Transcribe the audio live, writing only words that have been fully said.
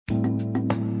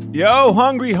Yo,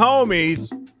 hungry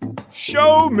homies,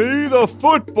 show me the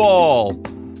football.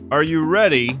 Are you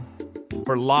ready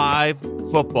for live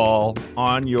football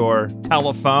on your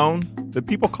telephone? Do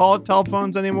people call it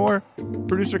telephones anymore?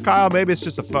 Producer Kyle, maybe it's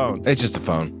just a phone. It's just a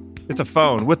phone. It's a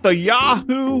phone. With the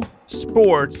Yahoo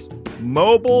Sports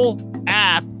mobile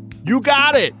app, you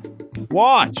got it.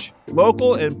 Watch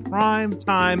local and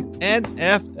primetime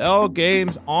NFL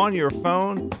games on your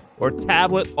phone or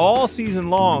tablet all season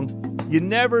long. You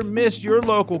never miss your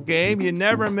local game. You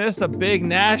never miss a big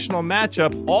national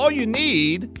matchup. All you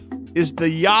need is the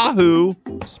Yahoo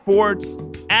Sports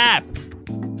app.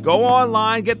 Go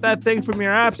online, get that thing from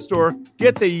your app store,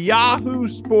 get the Yahoo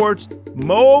Sports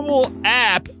mobile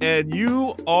app, and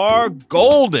you are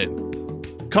golden.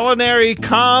 Culinary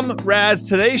Comrades,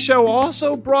 today's show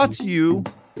also brought to you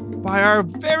by our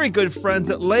very good friends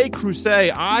at Le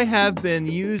Creuset. I have been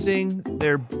using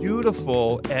their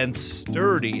beautiful and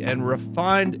sturdy and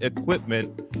refined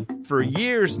equipment for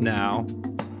years now.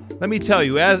 Let me tell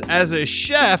you, as a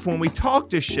chef, when we talk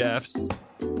to chefs,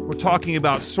 we're talking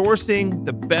about sourcing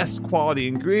the best quality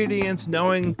ingredients,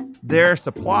 knowing their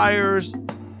suppliers,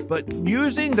 but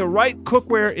using the right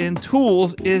cookware and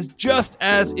tools is just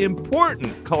as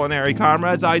important, Culinary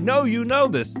Comrades. I know you know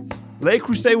this. Le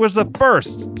Creuset was the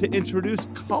first to introduce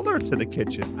color to the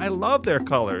kitchen. I love their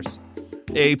colors.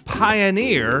 A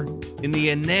pioneer in the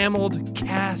enameled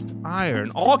cast iron.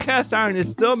 All cast iron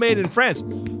is still made in France.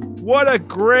 What a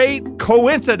great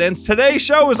coincidence. Today's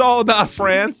show is all about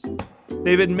France.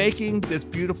 They've been making this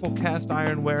beautiful cast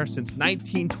ironware since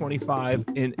 1925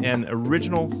 in an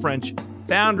original French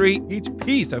foundry. Each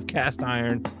piece of cast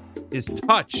iron is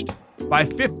touched by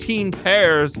 15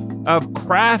 pairs of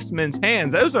craftsmen's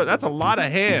hands. That's a lot of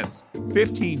hands.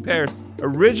 15 pairs.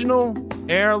 Original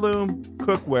heirloom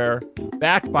cookware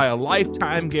backed by a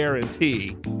lifetime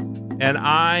guarantee. And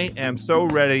I am so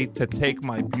ready to take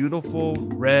my beautiful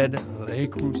red Le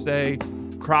Creuset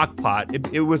crock pot.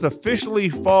 It was officially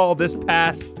fall this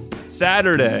past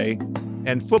Saturday,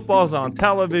 and football's on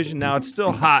television. Now it's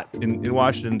still hot in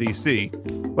Washington, D.C.,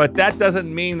 but that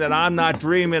doesn't mean that I'm not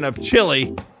dreaming of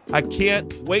chili. I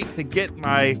can't wait to get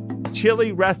my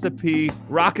chili recipe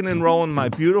rocking and rolling my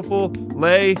beautiful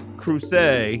Le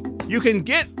Creuset. You can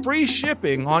get free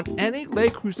shipping on any Le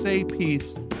Creuset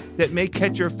piece that may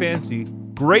catch your fancy.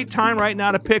 Great time right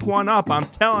now to pick one up. I'm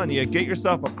telling you, get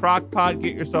yourself a crock pot,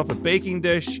 get yourself a baking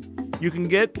dish. You can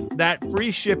get that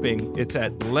free shipping. It's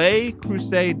at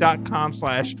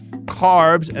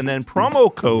lecreuset.com/carbs and then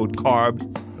promo code carbs.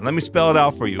 And let me spell it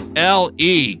out for you.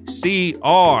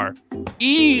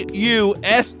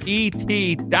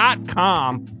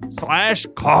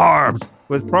 LECREUSET.com/carbs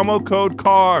with promo code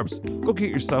carbs. Go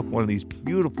get yourself one of these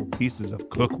beautiful pieces of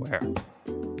cookware.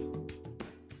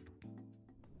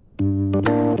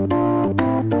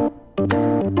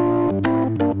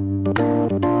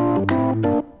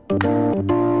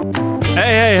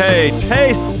 Hey,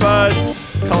 taste buds,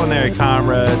 culinary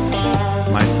comrades,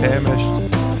 my famished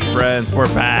friends,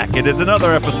 we're back. It is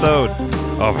another episode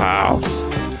of House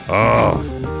of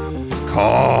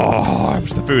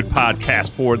Carbs, the food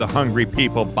podcast for the hungry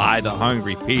people by the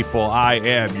hungry people. I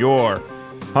am your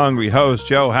hungry host,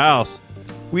 Joe House.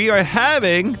 We are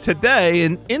having today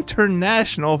an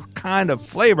international kind of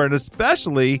flavor, and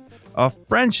especially a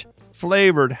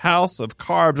French-flavored house of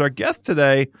carbs. Our guest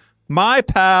today, my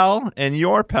pal and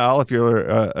your pal, if you're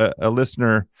a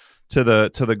listener to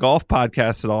the golf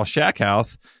podcast at all, Shack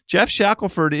House, Jeff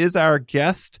Shackelford is our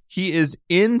guest. He is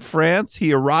in France.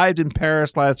 He arrived in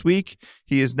Paris last week.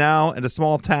 He is now in a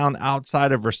small town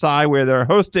outside of Versailles where they're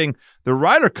hosting the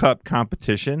Ryder Cup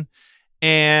competition.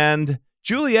 And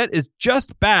Juliette is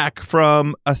just back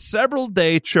from a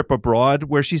several-day trip abroad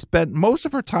where she spent most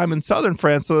of her time in southern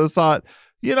France. So I thought,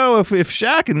 you know, if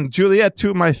Shaq and Juliette, two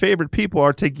of my favorite people,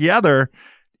 are together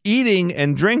eating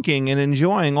and drinking and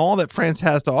enjoying all that France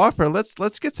has to offer,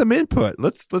 let's get some input.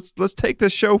 Let's take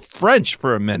this show French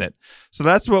for a minute. So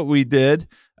that's what we did.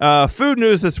 Food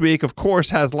news this week, of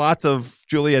course, has lots of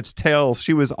Juliette's tales.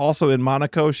 She was also in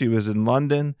Monaco. She was in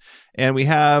London. And we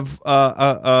have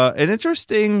an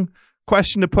interesting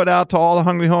question to put out to all the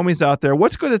hungry homies out there.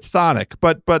 What's good at Sonic?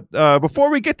 But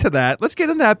before we get to that, let's get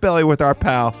in that belly with our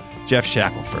pal, Jeff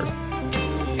Shackelford.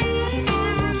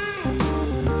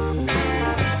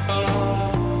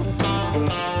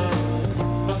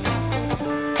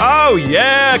 Oh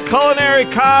yeah, culinary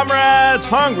comrades,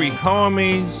 hungry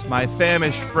homies, my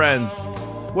famished friends.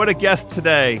 What a guest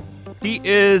today. He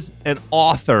is an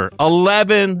author,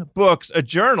 11 books, a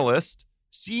journalist,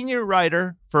 senior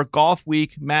writer for Golf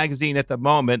Week magazine at the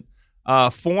moment,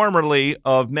 formerly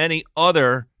of many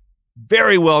other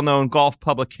very well-known golf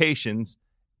publications,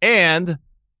 and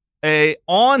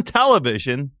on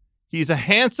television, he's a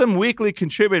handsome weekly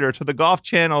contributor to the Golf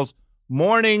Channel's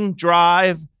Morning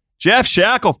Drive. Geoff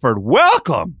Shackelford,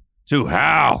 welcome to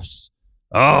House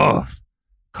of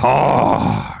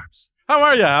Carbs. How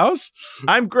are you, House?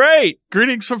 I'm great.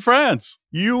 Greetings from France.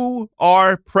 You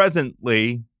are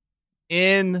presently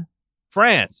in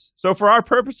France. So for our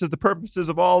purposes, the purposes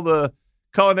of all the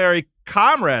culinary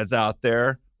comrades out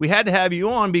there, we had to have you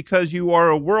on because you are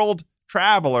a world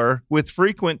traveler with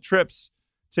frequent trips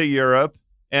to Europe,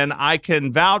 and I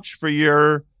can vouch for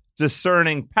your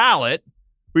discerning palate.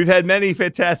 We've had many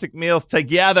fantastic meals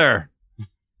together.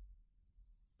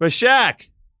 But Shaq,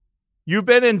 you've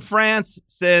been in France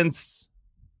since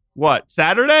what,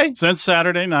 Saturday? Since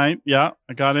Saturday night. Yeah,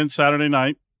 I got in Saturday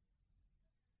night.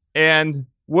 And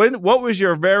what was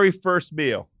your very first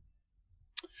meal?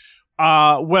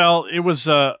 Well, it was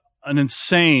an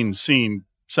insane scene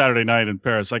Saturday night in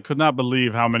Paris. I could not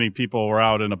believe how many people were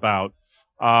out and about.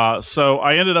 So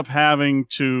I ended up having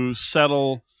to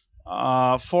settle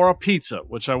for a pizza,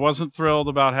 which I wasn't thrilled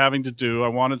about having to do. I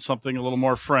wanted something a little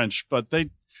more French, but they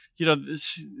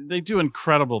do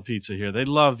incredible pizza here. They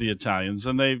love the Italians,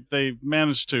 and they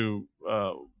managed to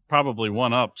probably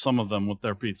one up some of them with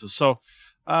their pizzas. So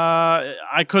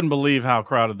I couldn't believe how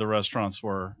crowded the restaurants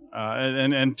were,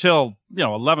 and until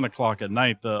 11 o'clock at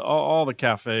night, all the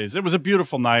cafes. It was a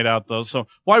beautiful night out though, so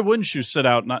why wouldn't you sit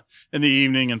out in the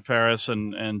evening in Paris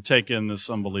and take in this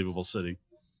unbelievable city?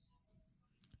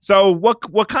 So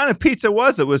what kind of pizza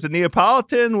was it? Was it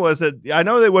Neapolitan? Was it? I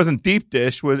know it wasn't deep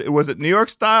dish. Was it New York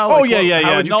style? Oh, yeah.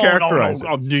 How would you characterize it?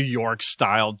 Oh, New York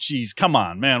style. Jeez, come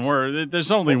on, man.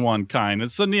 There's only one kind.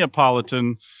 It's the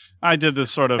Neapolitan. I did this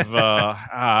sort of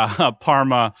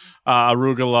Parma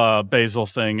arugula basil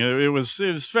thing. It was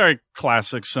very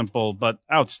classic, simple, but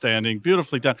outstanding,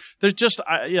 beautifully done. There's just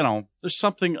there's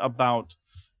something about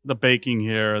the baking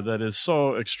here that is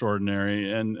so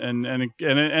extraordinary, and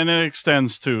it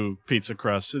extends to pizza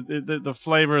crust. The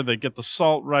flavor, they get the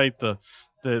salt right,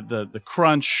 the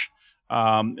crunch.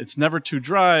 It's never too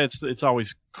dry. It's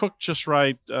always cooked just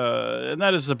right, and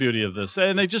that is the beauty of this.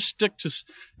 And they just stick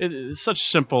to such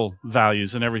simple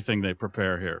values in everything they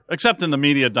prepare here, except in the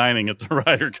media dining at the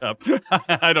Ryder Cup.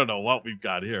 I don't know what we've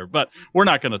got here, but we're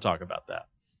not going to talk about that.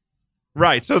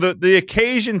 Right. So the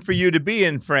occasion for you to be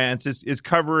in France is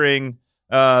covering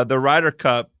the Ryder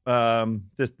Cup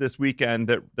this weekend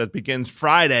that begins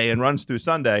Friday and runs through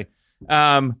Sunday.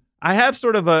 I have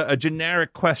sort of a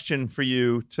generic question for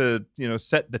you to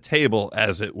set the table,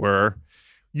 as it were.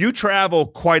 You travel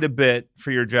quite a bit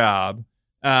for your job,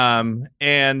 and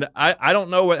I don't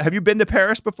know have you been to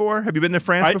Paris before? Have you been to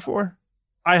France before?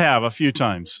 I have a few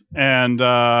times, and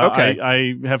okay.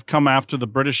 I have come after the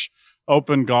British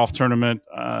Open golf tournament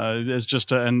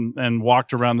and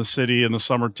walked around the city in the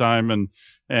summertime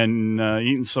and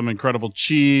eaten some incredible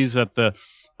cheese at the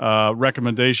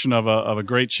recommendation of a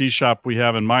great cheese shop we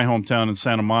have in my hometown in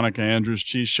Santa Monica, Andrew's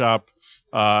Cheese Shop,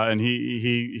 and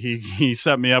he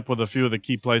set me up with a few of the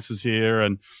key places here.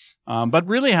 And but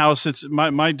really, House, it's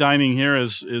my dining here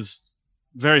is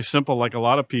very simple, like a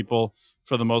lot of people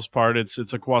for the most part.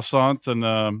 It's a croissant and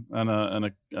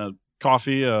a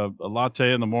coffee, a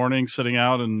latte in the morning, sitting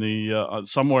out in the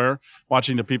somewhere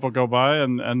watching the people go by,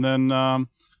 and then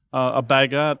a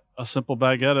baguette, a simple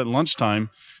baguette at lunchtime,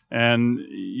 and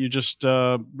you just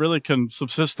really can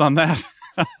subsist on that.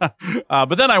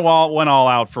 But then I went all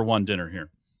out for one dinner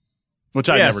here, which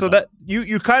I never. So done. That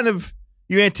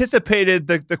you anticipated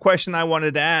the question I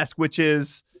wanted to ask, which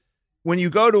is, when you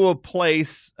go to a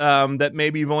place that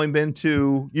maybe you've only been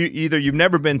to, either you've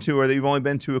never been to or that you've only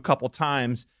been to a couple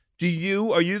times. Are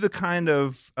you the kind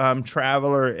of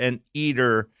traveler and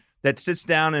eater that sits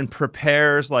down and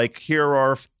prepares, like, here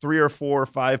are 3 or 4 or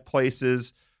 5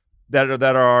 places that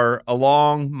are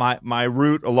along my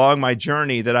route, along my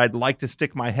journey that I'd like to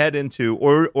stick my head into,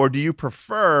 or do you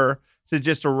prefer to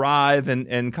just arrive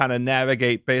and kind of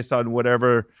navigate based on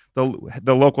whatever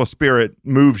the local spirit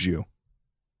moves you?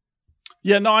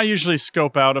 Yeah, no, I usually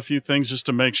scope out a few things just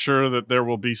to make sure that there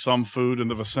will be some food in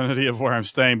the vicinity of where I'm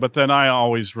staying. But then I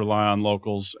always rely on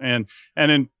locals. And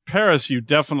in Paris, you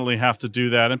definitely have to do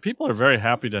that. And people are very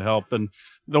happy to help. And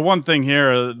the one thing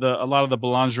here, a lot of the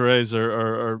boulangeries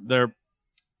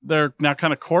they're now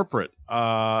kind of corporate.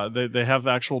 They have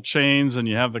actual chains, and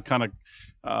you have the kind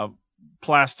of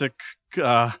plastic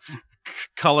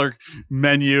color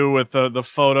menu with the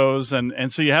photos,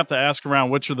 and so you have to ask around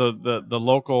which are the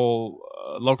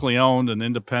locally owned and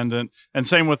independent, and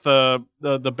same with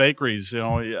the bakeries.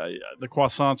 The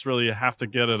croissants really you have to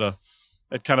get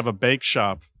at kind of a bake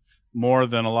shop, more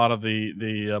than a lot of the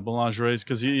boulangeries,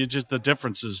 because you just, the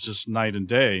difference is just night and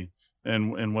day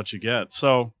in what you get.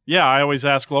 So yeah, I always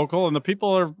ask local, and the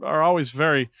people are always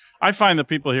I find the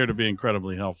people here to be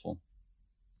incredibly helpful.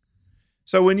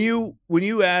 So when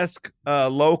you ask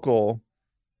local,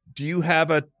 do you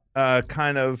have a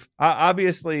kind of,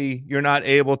 obviously you're not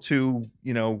able to,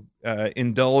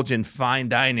 indulge in fine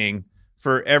dining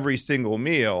for every single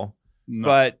meal, no.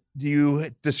 But do you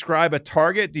describe a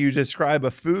target? Do you describe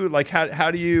a food? Like how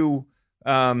do you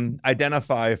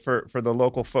identify for the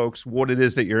local folks what it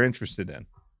is that you're interested in?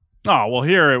 Oh, well,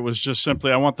 here it was just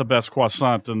simply, I want the best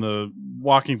croissant in the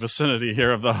walking vicinity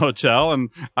here of the hotel. And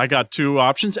I got 2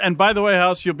 options. And by the way,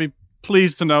 House, you'll be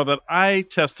pleased to know that I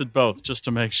tested both just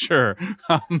to make sure.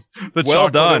 The well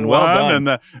done, well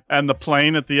done. And the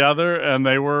plain at the other, and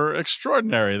they were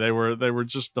extraordinary. They were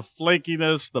just the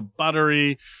flakiness, the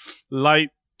buttery, light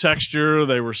texture.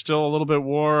 They were still a little bit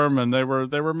warm, and they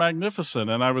were magnificent.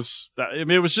 And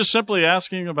it was just simply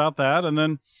asking about that. And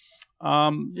then,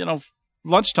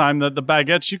 lunchtime, the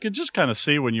baguettes, you could just kind of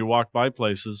see when you walk by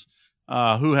places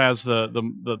who has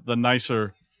the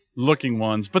nicer looking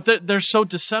ones, but they're so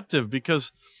deceptive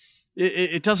because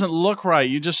it doesn't look right.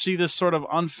 You just see this sort of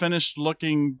unfinished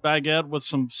looking baguette with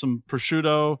some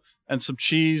prosciutto and some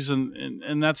cheese,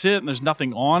 and that's it. And there's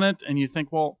nothing on it, and you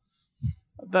think, well,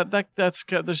 it's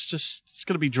going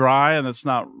to be dry, and it's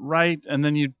not right. And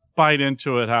then you bite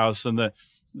into it, House, and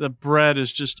the bread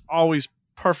is just always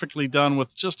perfectly done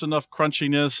with just enough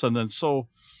crunchiness, and then so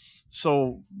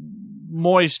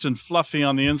moist and fluffy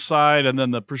on the inside, and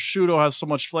then the prosciutto has so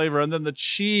much flavor, and then the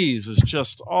cheese is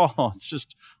just it's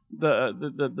just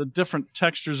the different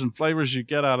textures and flavors you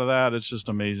get out of that. It's just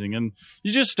amazing, and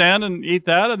you just stand and eat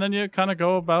that, and then you kind of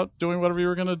go about doing whatever you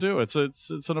were going to do. It's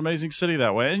an amazing city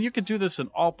that way, and you can do this in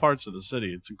all parts of the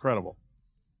city. It's incredible.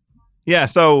 Yeah.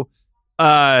 So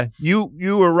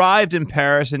you arrived in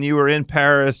Paris, and you were in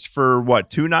Paris for what,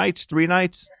 2 nights, 3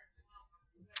 nights?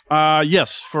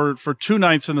 Yes, for 2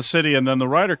 nights in the city, and then the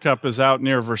Ryder Cup is out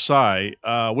near Versailles,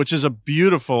 which is a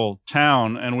beautiful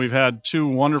town, and we've had 2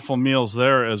 wonderful meals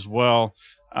there as well.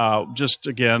 Just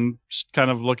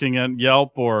kind of looking at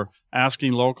Yelp or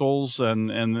asking locals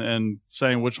and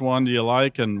saying which one do you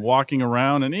like, and walking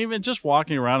around, and even just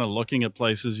walking around and looking at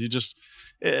places.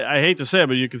 I hate to say it,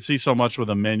 but you can see so much with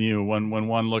a menu when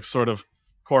one looks sort of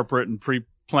corporate and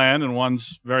pre-planned, and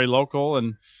one's very local,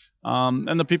 and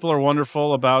the people are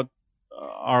wonderful about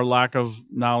our lack of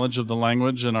knowledge of the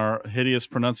language and our hideous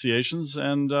pronunciations,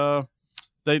 and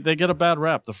they get a bad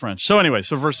rap, the French. So anyway,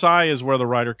 Versailles is where the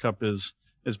Ryder Cup is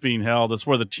being held. It's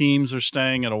where the teams are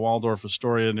staying at a Waldorf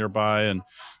Astoria nearby, and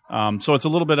so it's a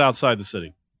little bit outside the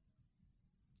city.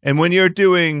 And when you're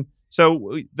doing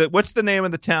what's the name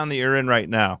of the town that you're in right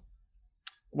now?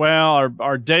 Well,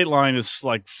 our dateline is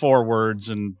like 4 words,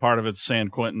 and part of it's San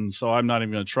Quentin, so I'm not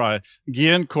even going to try.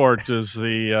 Guillencourt is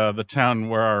the town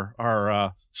where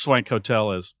our Swank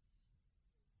Hotel is.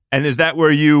 And is that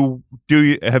where you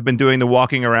have been doing the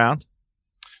walking around?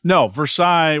 No,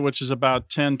 Versailles, which is about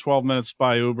 10, 12 minutes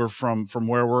by Uber from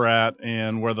where we're at,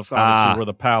 and where obviously where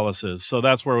the palace is. So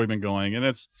that's where we've been going, and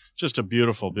it's just a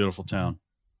beautiful, beautiful town.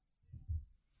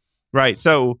 Right.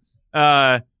 So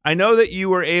I know that you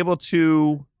were able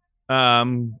to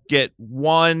get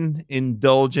 1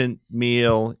 indulgent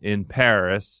meal in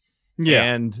Paris. Yeah.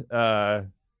 And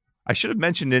I should have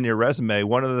mentioned in your resume,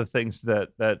 one of the things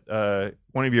that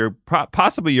one of your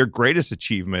possibly your greatest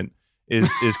achievement is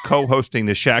co-hosting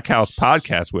the Shack House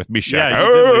podcast with me. Shack House.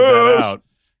 You did leave that out.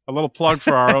 A little plug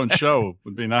for our own show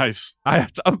would be nice.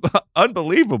 It's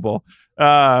unbelievable.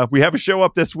 We have a show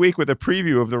up this week with a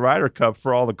preview of the Ryder Cup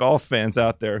for all the golf fans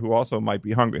out there who also might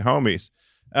be hungry homies.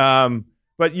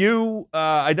 But you,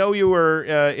 I know you were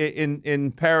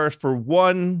in Paris for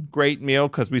 1 great meal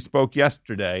because we spoke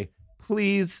yesterday.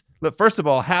 Please, first of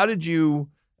all, how did you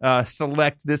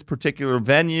select this particular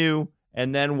venue,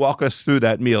 and then walk us through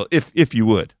that meal, if you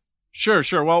would? Sure.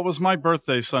 Well, it was my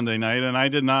birthday Sunday night, and I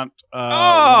did not.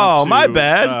 My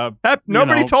bad.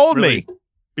 Nobody told me.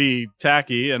 Be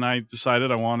tacky, and I decided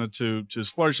I wanted to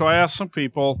splurge. So I asked some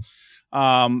people,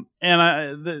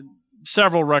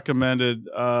 several recommended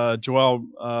Joël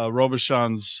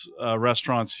Robuchon's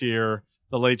restaurants here,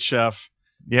 the late chef.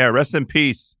 Yeah, rest in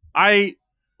peace. I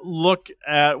look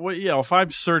at if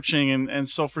I'm searching, and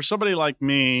so for somebody like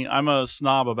me, I'm a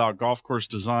snob about golf course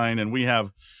design, and we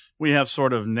have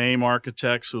sort of name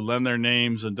architects who lend their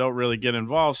names and don't really get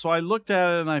involved. So I looked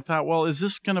at it and I thought, well, is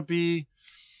this going to be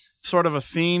sort of a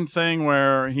theme thing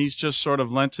where he's just sort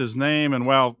of lent his name? And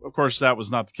well, of course that was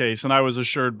not the case. And I was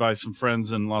assured by some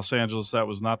friends in Los Angeles that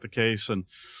was not the case. And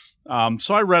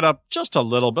So I read up just a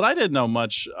little, but I didn't know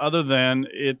much other than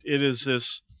it is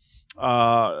this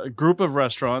group of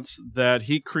restaurants that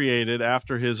he created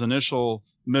after his initial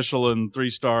Michelin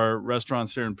 3-star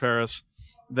restaurants here in Paris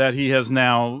that he has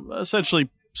now essentially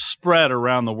spread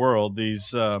around the world,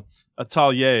 these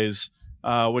ateliers,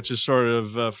 which is sort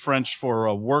of French for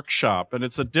a workshop. And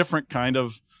it's a different kind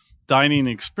of dining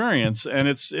experience. And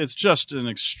it's just an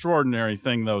extraordinary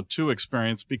thing, though, to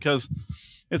experience because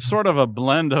it's sort of a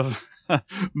blend of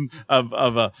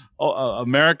of a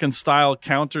American style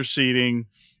counter seating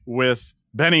with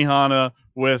Benihana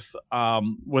with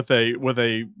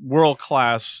a world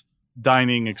class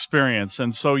dining experience.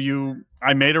 And so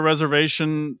I made a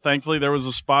reservation. Thankfully, there was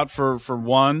a spot for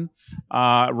one,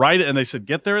 right. And they said,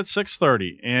 get there at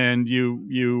 6:30. And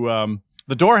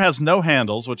the door has no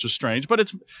handles, which is strange, but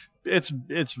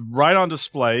it's right on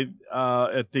display,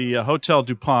 at the Hotel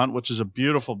DuPont, which is a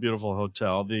beautiful, beautiful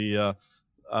hotel. The,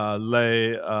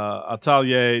 Les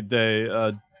Ateliers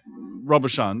de,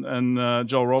 Robuchon and,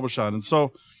 Joel Robuchon. And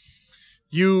so,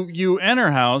 You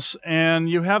enter house and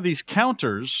you have these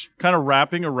counters kind of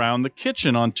wrapping around the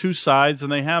kitchen on two sides,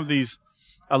 and they have these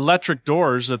electric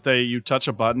doors that you touch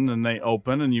a button and they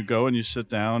open, and you go and you sit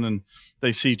down and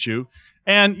they seat you.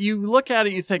 And you look at it,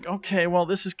 and you think, okay, well,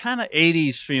 this is kind of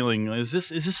 80s feeling. Is this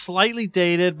slightly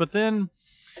dated? But then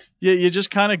you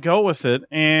just kind of go with it.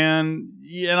 And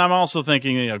I'm also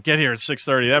thinking, get here at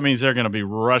 6:30. That means they're going to be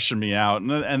rushing me out.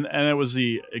 And it was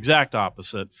the exact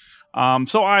opposite.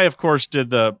 So I, of course, did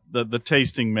the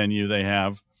tasting menu they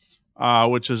have,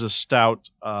 which is a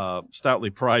stoutly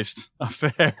priced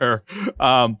affair.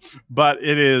 But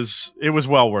it was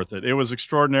well worth it. It was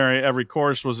extraordinary. Every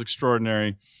course was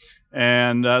extraordinary.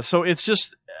 And, so it's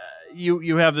just,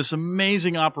 you have this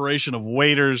amazing operation of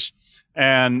waiters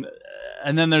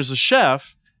and then there's a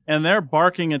chef, and they're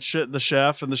barking at the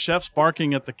chef, and the chef's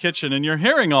barking at the kitchen, and you're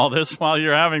hearing all this while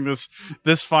you're having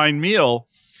this fine meal.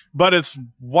 But it's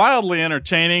wildly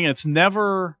entertaining. It's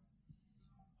never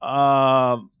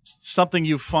something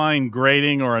you find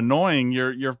grating or annoying.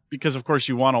 You're because of course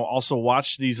you want to also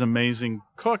watch these amazing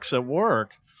cooks at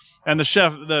work, and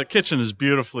the kitchen is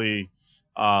beautifully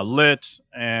lit,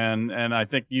 and I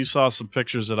think you saw some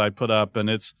pictures that I put up, and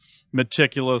it's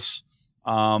meticulous.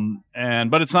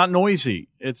 But it's not noisy.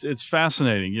 It's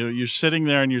fascinating. You're sitting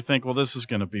there and you think, well, this is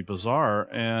going to be bizarre,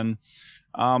 and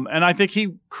I think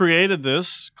he created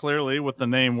this clearly with the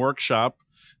name Workshop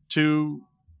to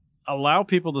allow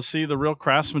people to see the real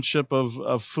craftsmanship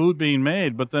of food being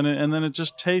made. But then it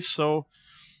just tastes so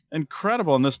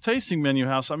incredible. And this tasting menu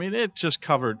house, I mean, it just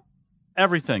covered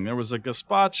everything. There was a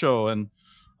gazpacho and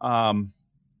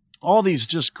all these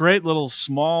just great little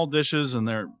small dishes, and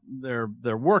they're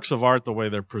works of art the way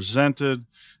they're presented.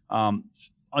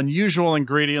 Unusual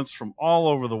ingredients from all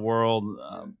over the world.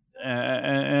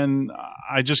 And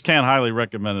I just can't highly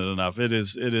recommend it enough. It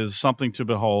is something to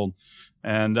behold.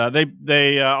 And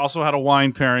they also had a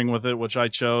wine pairing with it, which I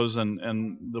chose, and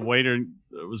the waiter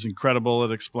was incredible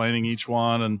at explaining each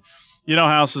one. And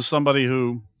House is somebody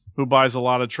who buys a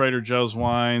lot of Trader Joe's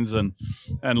wines and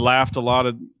laughed a lot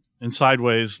in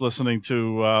Sideways listening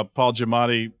to Paul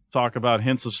Giamatti talk about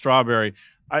hints of strawberry.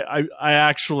 I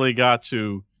actually got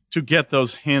to get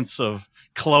those hints of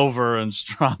clover and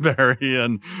strawberry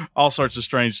and all sorts of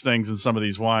strange things in some of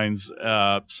these wines.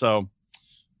 So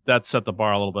that set the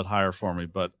bar a little bit higher for me,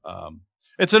 but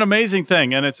it's an amazing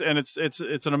thing, and it's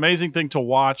an amazing thing to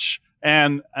watch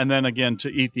and then again to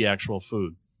eat the actual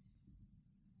food.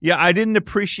 Yeah, I didn't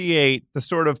appreciate the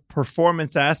sort of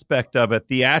performance aspect of it,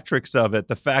 theatrics of it,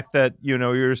 the fact that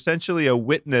you're essentially a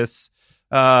witness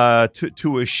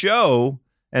to a show.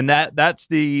 And that's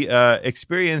the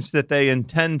experience that they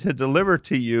intend to deliver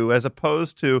to you, as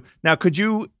opposed to now. Could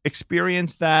you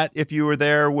experience that if you were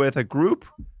there with a group?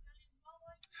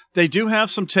 They do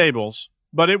have some tables,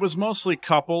 but it was mostly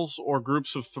couples or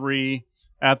groups of 3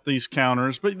 at these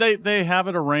counters. But they have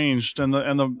it arranged, and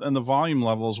the volume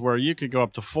levels where you could go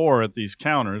up to 4 at these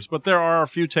counters. But there are a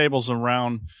few tables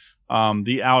around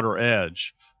the outer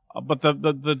edge. But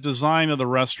the design of the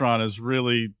restaurant is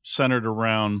really centered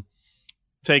around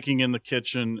taking in the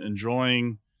kitchen,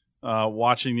 enjoying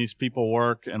watching these people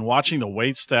work and watching the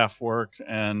waitstaff work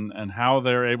and how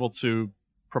they're able to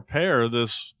prepare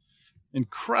this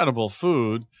incredible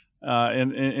food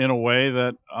in a way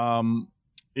that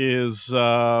is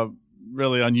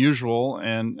really unusual,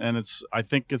 and I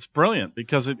think it's brilliant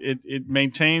because it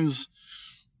maintains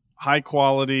high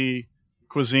quality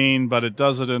cuisine, but it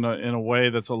does it in a way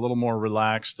that's a little more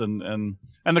relaxed, and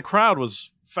the crowd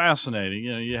was fascinating.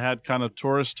 You had kind of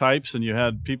tourist types, and you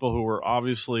had people who were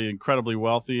obviously incredibly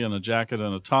wealthy in a jacket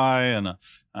and a tie, and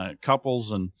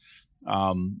couples, and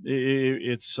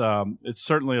it's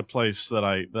certainly a place that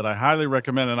I highly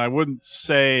recommend. And I wouldn't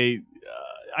say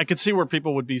I could see where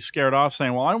people would be scared off,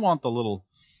 saying, "Well, I want the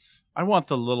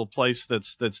little place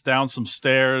that's down some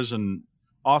stairs and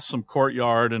off some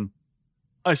courtyard," and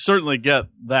I certainly get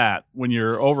that when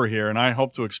you're over here, and I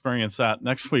hope to experience that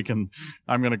next week. And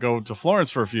I'm going to go to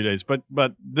Florence for a few days.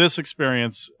 But this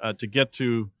experience to get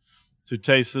to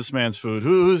taste this man's food,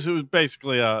 who's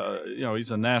basically he's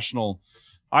a national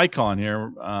icon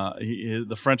here.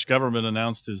 The French government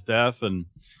announced his death, and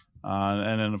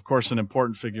then of course an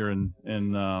important figure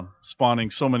in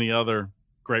spawning so many other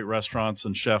great restaurants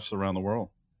and chefs around the world.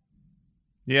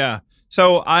 Yeah.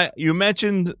 So you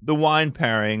mentioned the wine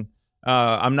pairing.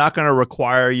 I'm not going to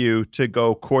require you to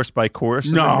go course by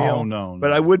course. No.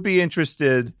 But I would be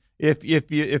interested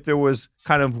if there was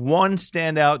kind of one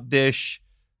standout dish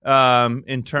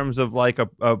in terms of like a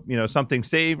something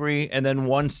savory, and then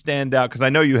one standout, because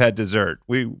I know you had dessert.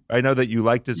 I know that you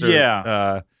like dessert.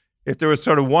 Yeah. If there was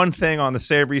sort of one thing on the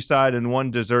savory side and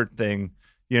one dessert thing,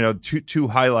 two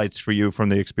highlights for you from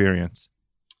the experience.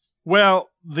 Well,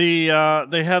 they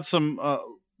had some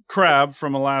crab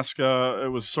from Alaska. It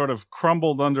was sort of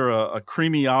crumbled under a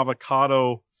creamy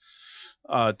avocado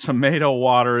tomato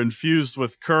water infused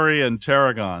with curry and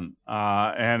tarragon.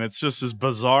 And it's just this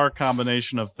bizarre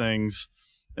combination of things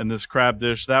in this crab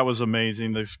dish. That was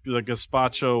amazing. The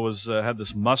gazpacho had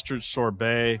this mustard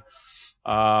sorbet.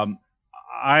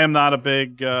 I am not a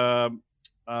big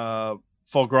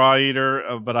foie gras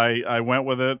eater, but I went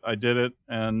with it. I did it,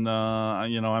 and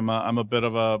I'm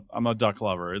a duck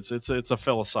lover. It's a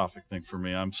philosophic thing for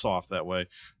me. I'm soft that way.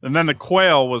 And then the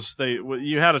quail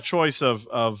you had a choice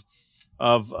of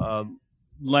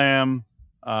lamb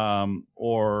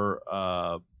or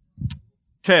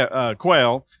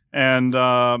quail, and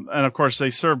of course they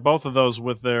serve both of those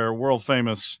with their world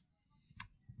famous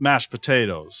mashed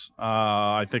potatoes.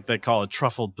 I think they call it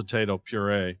truffled potato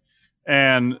puree.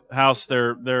 And House,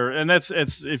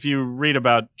 it's if you read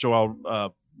about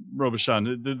Joel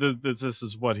Robuchon, this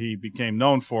is what he became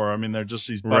known for. I mean, they're just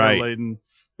these butter laden.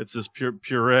 It's this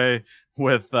puree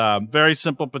with very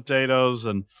simple potatoes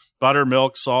and butter,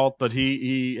 milk, salt. But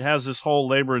he has this whole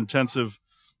labor intensive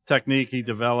technique he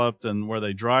developed, and where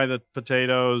they dry the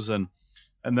potatoes and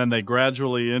then they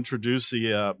gradually introduce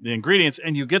the ingredients,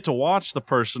 and you get to watch the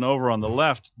person over on the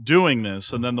left doing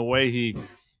this, and then the way he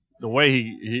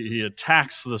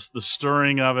attacks the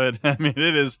stirring of it. I mean,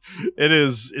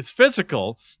 it's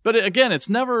physical, but again,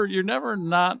 you're never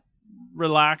not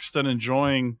relaxed and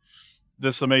enjoying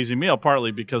this amazing meal,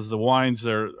 partly because the wines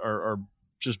are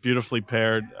just beautifully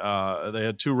paired. They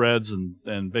had 2 reds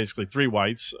and basically 3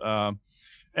 whites.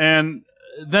 And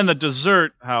then the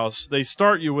dessert House, they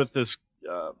start you with this,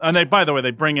 and by the way,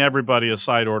 they bring everybody a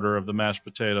side order of the mashed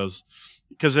potatoes,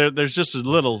 because there's just a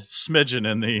little smidgen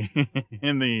in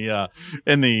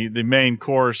the main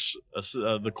course,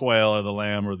 the quail or the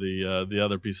lamb or the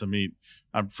other piece of meat.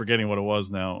 I'm forgetting what it was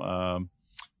now.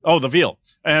 The veal,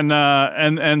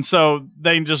 and so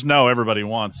they just know everybody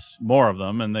wants more of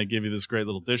them, and they give you this great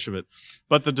little dish of it.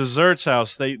 But the desserts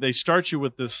House, they start you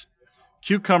with this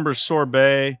cucumber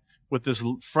sorbet with this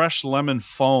fresh lemon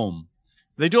foam.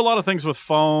 They do a lot of things with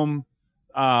foam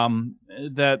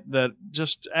that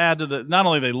just add to the, not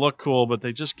only they look cool, but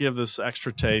they just give this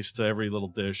extra taste to every little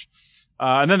dish.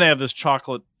 And then they have this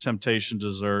chocolate temptation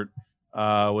dessert,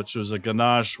 which was a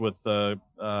ganache with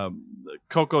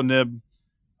cocoa nib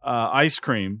ice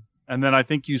cream. And then I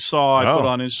think you saw, I put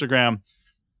on Instagram,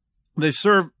 they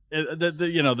serve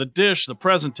the dish, the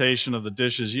presentation of the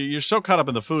dishes. You're so caught up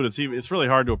in the food, it's really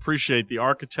hard to appreciate the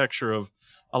architecture of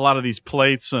a lot of these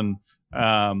plates, and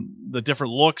the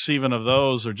different looks even of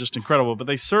those are just incredible. But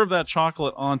they serve that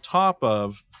chocolate on top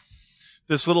of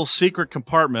this little secret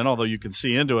compartment, although you can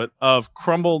see into it, of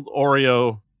crumbled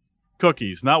Oreo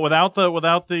cookies. Not without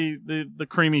the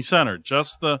creamy center,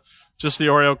 just the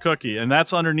Oreo cookie. And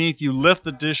that's underneath. You lift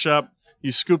the dish up,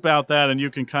 you scoop out that, and you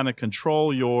can kind of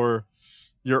control your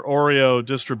Oreo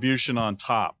distribution on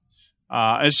top.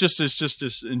 It's just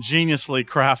this ingeniously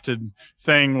crafted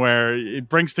thing where it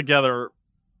brings together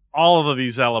all of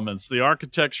these elements: the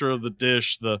architecture of the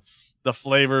dish, the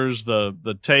flavors,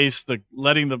 the taste, the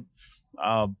letting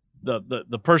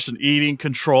the person eating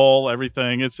control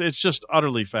everything. It's just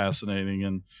utterly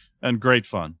fascinating and great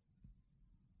fun.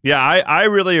 Yeah, I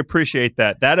really appreciate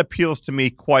that. That appeals to me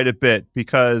quite a bit,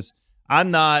 because I'm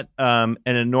not an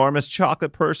enormous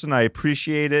chocolate person. I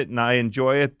appreciate it and I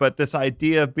enjoy it, but this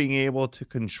idea of being able to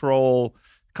control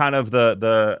kind of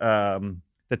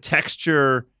the the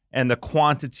texture and the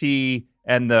quantity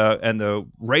and the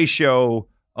ratio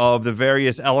of the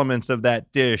various elements of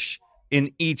that dish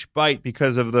in each bite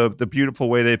because of the beautiful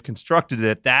way they've constructed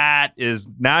it. That is,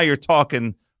 now you're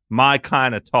talking my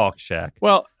kind of talk, Shaq.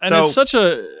 Well, and it's such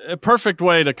a perfect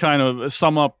way to kind of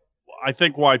sum up, I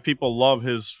think, why people love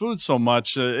his food so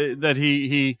much, that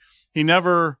he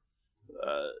never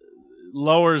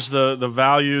lowers the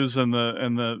values and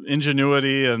the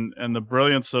ingenuity and the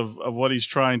brilliance of what he's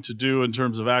trying to do in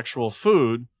terms of actual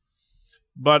food.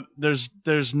 But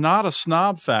there's not a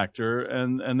snob factor,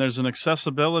 and there's an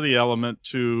accessibility element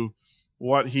to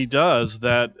what he does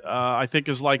that I think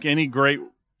is like any great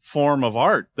form of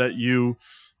art that you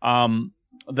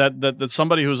that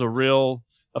somebody who's a real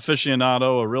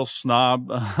aficionado, a real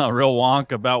snob, a real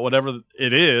wonk about whatever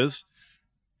it is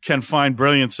can find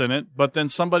brilliance in it. But then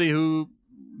somebody who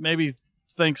maybe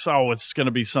thinks, oh, it's going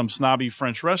to be some snobby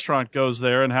French restaurant, goes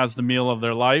there and has the meal of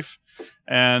their life.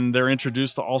 And they're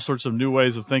introduced to all sorts of new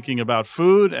ways of thinking about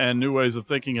food and new ways of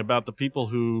thinking about the people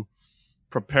who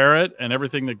prepare it and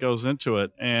everything that goes into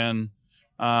it. And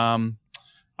anybody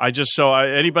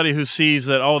who sees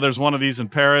that, oh, there's one of these in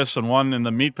Paris and one in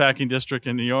the meatpacking district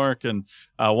in New York and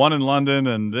one in London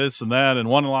and this and that and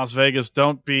one in Las Vegas,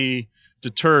 don't be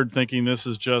deterred thinking this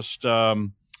is just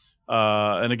and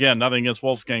again, nothing against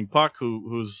Wolfgang Puck,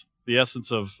 who's the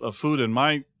essence of food in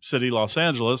my city, Los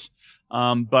Angeles.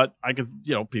 But I could,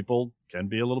 people can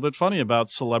be a little bit funny about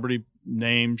celebrity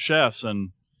name chefs, and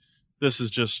this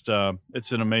is just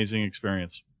it's an amazing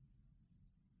experience.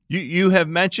 You have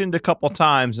mentioned a couple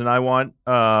times, and I want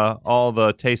all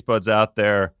the taste buds out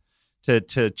there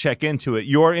to check into it.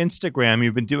 Your Instagram,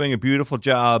 you've been doing a beautiful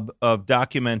job of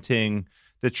documenting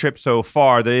the trip so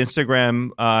far. The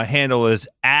Instagram handle is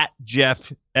at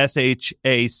Geoff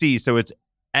SHAC, so it's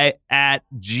at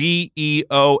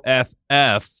GEOFF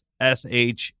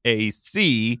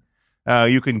SHAC.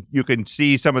 You can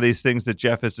see some of these things that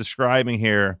Geoff is describing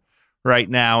here right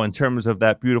now in terms of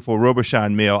that beautiful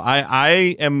Robuchon meal.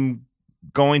 I am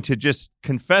going to just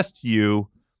confess to you,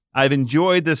 I've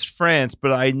enjoyed this France,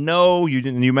 but I know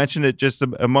you mentioned it just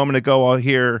a moment ago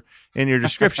here in your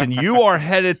description. You are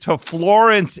headed to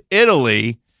Florence,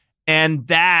 Italy, and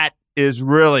that is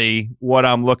really what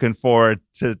I'm looking forward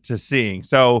to seeing.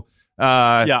 So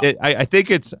I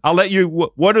think I'll let you,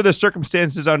 what are the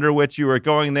circumstances under which you are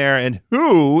going there, and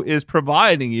who is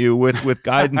providing you with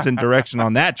guidance and direction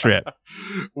on that trip?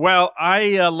 Well,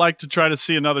 I like to try to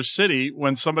see another city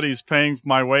when somebody's paying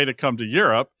my way to come to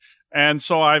Europe. And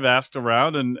so I've asked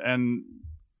around, and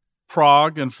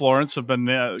Prague and Florence have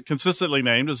been consistently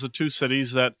named as the two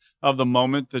cities that of the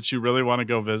moment that you really want to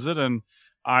go visit. And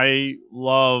I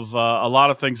love a lot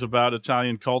of things about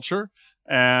Italian culture.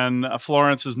 And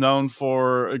Florence is known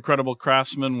for incredible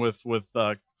craftsmen with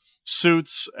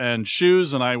suits and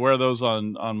shoes, and I wear those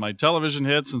on my television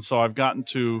hits. And so I've gotten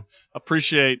to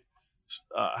appreciate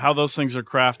how those things are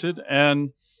crafted.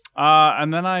 And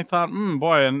then I thought,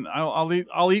 boy, and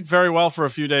I'll eat very well for a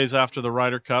few days after the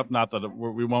Ryder Cup. Not that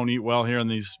we won't eat well here in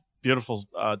these beautiful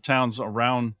towns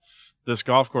around this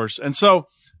golf course. And so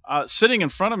sitting in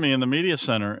front of me in the media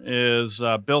center is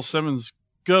Bill Simmons'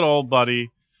 good old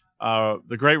buddy,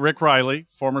 the great Rick Riley,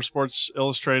 former Sports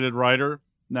Illustrated writer,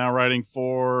 now writing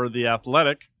for The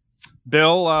Athletic.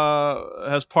 Bill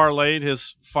has parlayed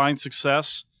his fine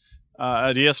success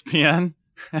at ESPN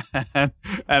and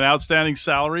an outstanding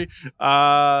salary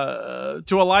to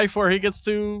a life where he gets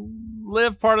to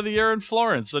live part of the year in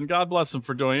Florence, and God bless him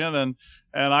for doing it.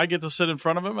 And I get to sit in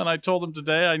front of him, and I told him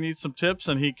today I need some tips,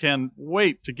 and he can't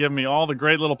wait to give me all the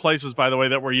great little places, by the way,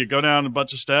 that where you go down a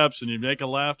bunch of steps and you make a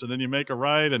left and then you make a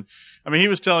right. And I mean, he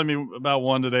was telling me about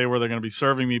one today where they're going to be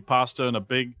serving me pasta in a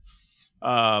big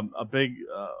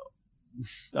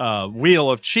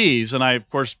wheel of cheese, and I, of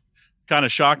course, kind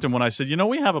of shocked him when I said,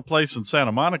 we have a place in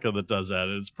Santa Monica that does that.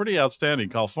 It's pretty outstanding,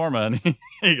 called Forma. And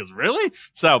he goes, really?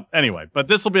 So anyway, but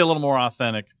this will be a little more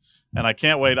authentic, and I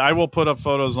can't wait. I will put up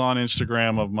photos on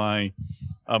Instagram of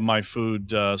my food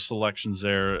selections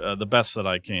there, the best that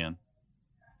I can.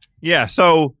 Yeah.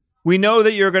 So we know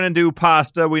that you're going to do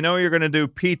pasta. We know you're going to do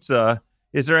pizza.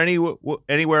 Is there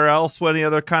anywhere else, any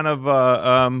other kind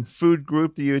of food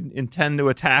group that you intend to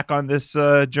attack on this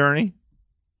journey?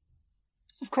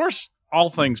 Of course, all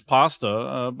things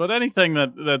pasta, but anything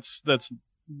that's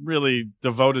really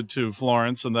devoted to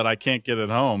Florence and that I can't get at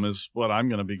home is what I'm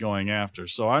going to be going after.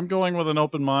 So I'm going with an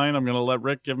open mind. I'm going to let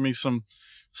Rick give me some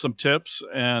tips,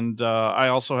 and I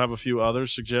also have a few other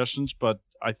suggestions. But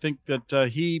I think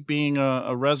that he being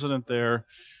a resident there,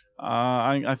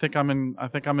 I think I'm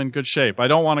in good shape. I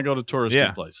don't want to go to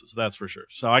touristy places, that's for sure.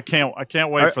 So I can't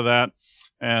wait for that.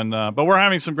 And but we're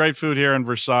having some great food here in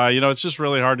Versailles. It's just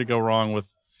really hard to go wrong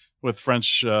with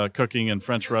French cooking and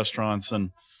French restaurants, and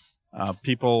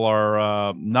people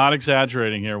are not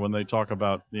exaggerating here when they talk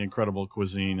about the incredible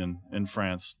cuisine in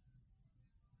France.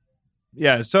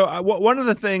 Yeah. So one of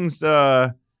the things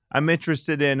I'm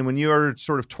interested in when you're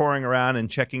sort of touring around and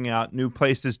checking out new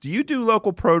places, do you do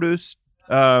local produce?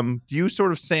 Do you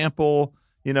sort of sample,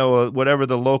 whatever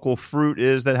the local fruit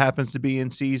is that happens to be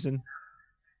in season?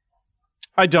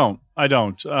 I don't.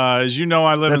 As you know,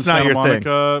 I live in Santa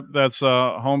Monica. That's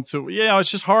home to. Yeah, it's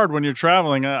just hard when you're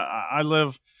traveling. I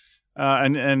live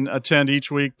and attend each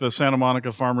week the Santa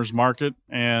Monica Farmers Market,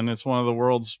 and it's one of the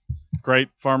world's great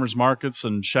farmers markets,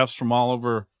 and chefs from all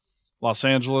over Los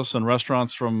Angeles and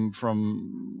restaurants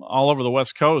from all over the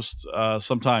West Coast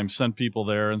sometimes send people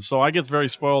there, and so I get very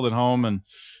spoiled at home. And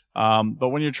but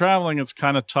when you're traveling, it's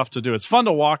kind of tough to do. It's fun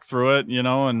to walk through it,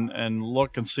 and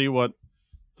look and see what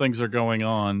things are going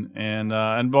on,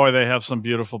 and boy, they have some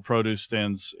beautiful produce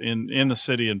stands in the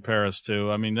city in Paris too.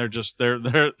 I mean, they're just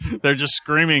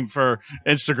screaming for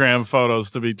Instagram photos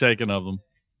to be taken of them.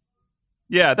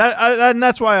 Yeah, and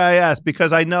that's why I asked,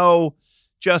 because I know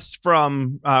just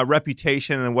from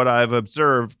reputation and what I've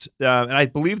observed, and I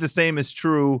believe the same is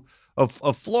true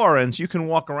of Florence. You can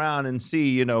walk around and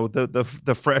see,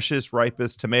 the freshest,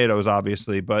 ripest tomatoes,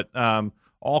 obviously, but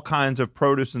all kinds of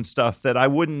produce and stuff that I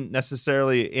wouldn't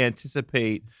necessarily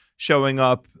anticipate showing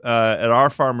up at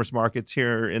our farmers markets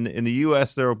here in the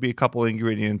U.S. There will be a couple of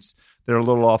ingredients that are a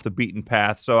little off the beaten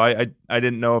path. So I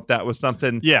didn't know if that was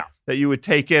something that you would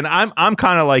take in. I'm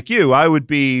kind of like you. I would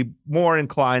be more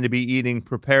inclined to be eating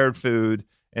prepared food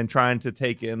and trying to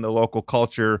take in the local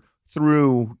culture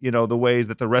through, the ways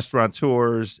that the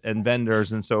restaurateurs and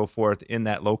vendors and so forth in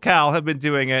that locale have been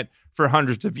doing it for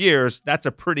hundreds of years. That's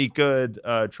a pretty good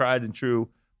tried and true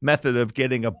method of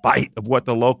getting a bite of what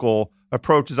the local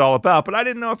approach is all about. But I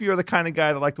didn't know if you were the kind of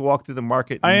guy that liked to walk through the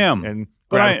market and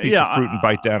grab a piece of fruit and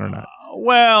bite down or not.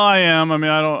 Well, I am. I mean,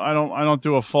 I don't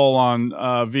do a full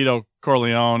on Vito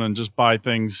Corleone and just buy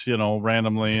things,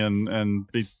 randomly and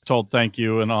be told thank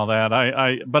you and all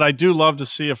that. But I do love to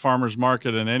see a farmer's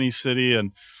market in any city,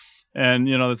 and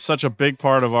it's such a big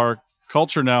part of our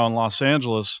culture now in Los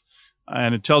Angeles.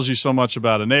 And it tells you so much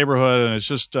about a neighborhood, and it's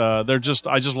just I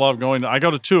just love going. I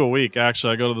go to 2 a week,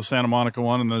 actually. I go to the Santa Monica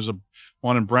one, and there's a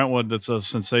one in Brentwood that's a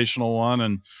sensational one,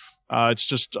 and it's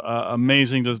just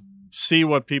amazing to see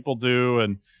what people do.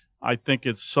 And I think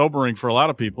it's sobering for a lot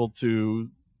of people to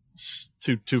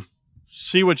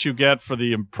see what you get for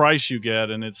the price you get,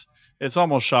 and it's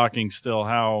almost shocking still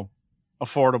how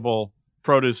affordable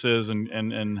produce is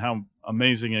and how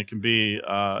amazing it can be.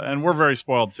 And we're very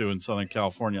spoiled too in Southern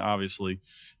California, obviously,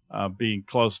 being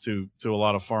close to a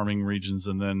lot of farming regions,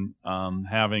 and then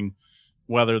having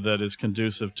weather that is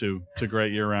conducive to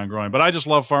great year-round growing. But I just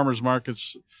love farmers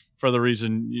markets for the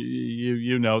reason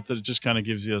you note, that it just kind of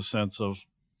gives you a sense of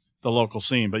the local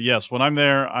scene. But yes, when I'm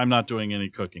there, I'm not doing any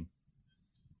cooking.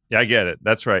 Yeah, I get it.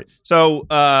 That's right. So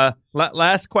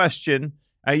last question.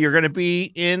 You're going to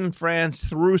be in France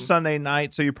through Sunday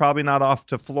night, so you're probably not off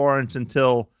to Florence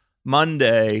until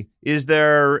Monday. Is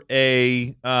there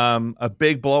a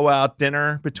big blowout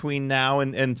dinner between now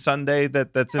and Sunday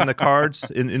that's in the cards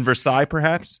in Versailles,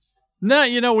 perhaps?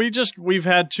 No, we've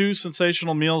had 2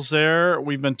 sensational meals there.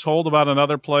 We've been told about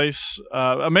another place.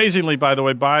 Amazingly, by the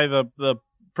way, by the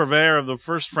purveyor of the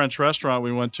first French restaurant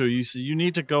we went to, you said, you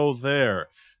need to go there.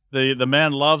 The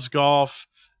man loves golf.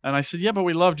 And I said, yeah, but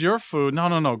we loved your food.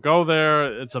 No, go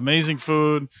there. It's amazing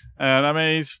food. And I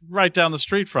mean, he's right down the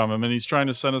street from him, and he's trying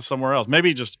to send us somewhere else. Maybe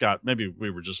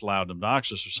we were just loud and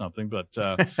obnoxious or something, but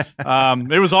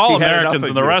it was all Americans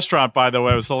in the restaurant, by the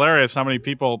way. It was hilarious how many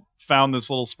people found this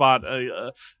little spot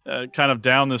kind of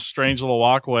down this strange little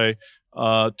walkway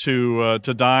to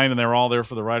dine, and they were all there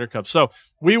for the Ryder Cup. So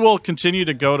we will continue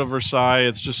to go to Versailles.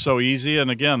 It's just so easy. And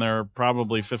again, there are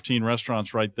probably 15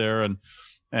 restaurants right there, and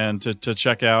to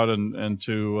check out and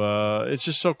to it's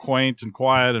just so quaint and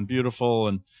quiet and beautiful.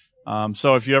 And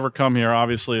so if you ever come here,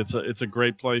 obviously it's a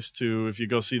great place to, if you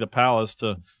go see the palace,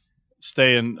 to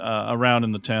stay around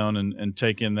in the town and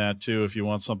take in that too, if you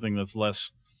want something that's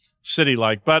less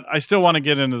city-like. But I still want to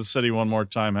get into the city one more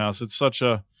time, House. It's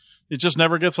it just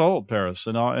never gets old, Paris,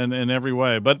 in every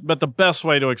way. But the best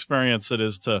way to experience it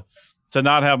is to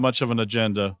not have much of an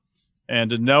agenda and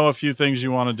to know a few things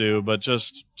you want to do, but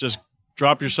just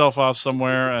drop yourself off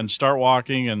somewhere and start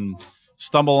walking and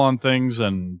stumble on things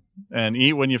and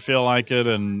eat when you feel like it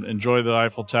and enjoy the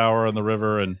Eiffel Tower and the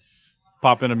river and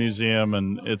pop in a museum.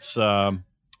 And it's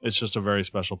just a very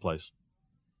special place.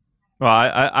 Well,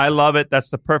 I love it. That's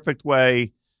the perfect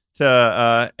way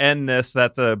to end this.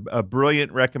 That's a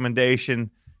brilliant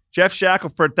recommendation. Jeff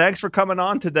Shackelford, thanks for coming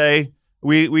on today.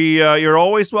 You're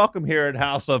always welcome here at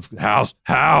House of Carbs.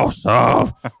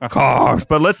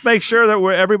 But let's make sure that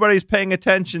everybody's paying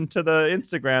attention to the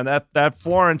Instagram. That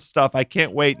Florence stuff. I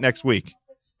can't wait next week.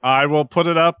 I will put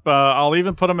it up. I'll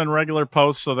even put them in regular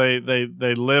posts so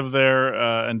they live there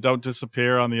and don't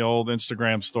disappear on the old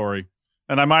Instagram story.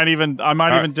 And I might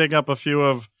even dig up a few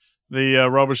of the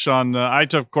Robuchon. I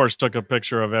of course took a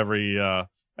picture of every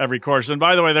course. And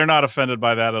by the way, they're not offended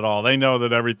by that at all. They know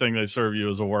that everything they serve you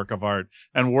is a work of art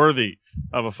and worthy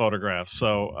of a photograph.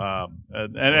 So,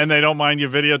 and they don't mind you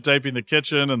videotaping the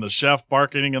kitchen and the chef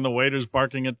barking and the waiters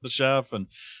barking at the chef. And,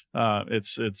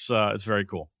 it's very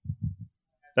cool.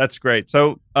 That's great.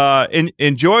 So,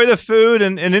 enjoy the food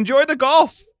and enjoy the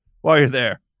golf while you're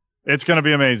there. It's going to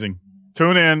be amazing.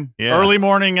 Tune in. Yeah. Early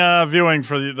morning viewing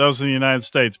for those in the United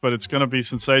States, but it's going to be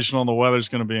sensational. The weather's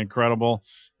going to be incredible.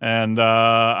 And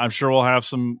I'm sure we'll have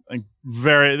some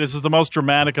this is the most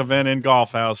dramatic event in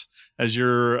Golf House, as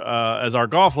our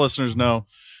golf listeners know.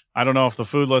 I don't know if the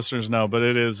food listeners know, but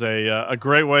it is a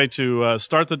great way to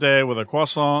start the day with a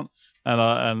croissant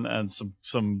and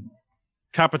some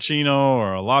cappuccino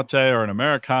or a latte or an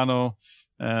Americano.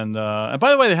 And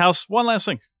by the way, the house, one last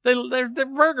thing. They're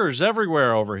burgers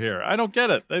everywhere over here. I don't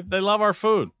get it. They love our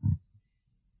food.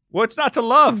 What's not to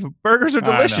love? Burgers are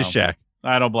delicious, Jack.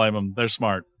 I don't blame them. They're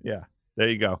smart. Yeah, there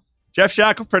you go. Jeff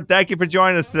Shackelford, thank you for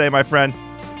joining us today, my friend.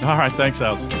 All right, thanks,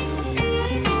 House.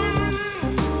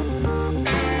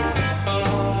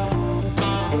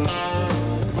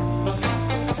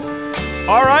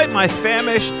 All right, my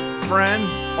famished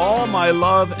friends, all my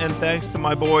love and thanks to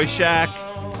my boy Shaq.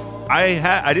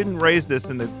 I didn't raise this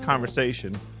in the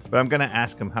conversation, but I'm going to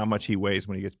ask him how much he weighs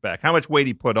when he gets back, how much weight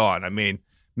he put on. I mean,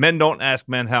 men don't ask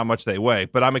men how much they weigh,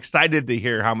 but I'm excited to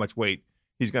hear how much weight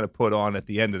he's going to put on at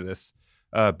the end of this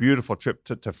beautiful trip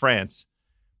to France.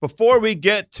 Before we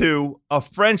get to a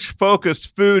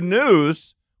French-focused food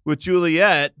news with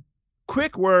Juliette,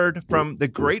 quick word from the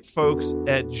great folks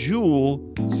at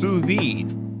Joule Sous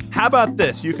Vide. How about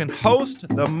this? You can host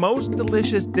the most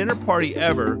delicious dinner party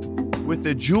ever with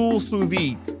the Joule Sous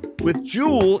Vide. With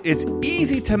Joule, it's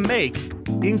easy to make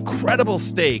incredible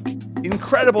steak,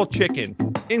 incredible chicken,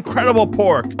 incredible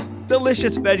pork,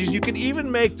 delicious veggies. You can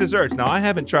even make desserts. Now, I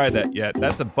haven't tried that yet.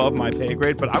 That's above my pay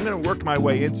grade, but I'm going to work my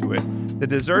way into it. The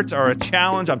desserts are a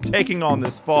challenge I'm taking on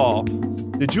this fall.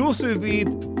 The Joule Sous Vide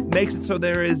makes it so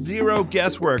there is zero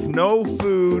guesswork. No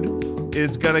food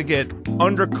is going to get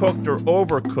undercooked or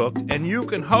overcooked, and you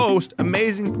can host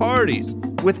amazing parties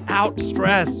without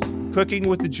stress. Cooking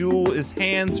with the Joule is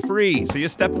hands-free, so you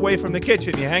step away from the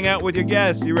kitchen, you hang out with your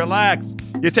guests, you relax,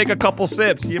 you take a couple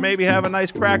sips, you maybe have a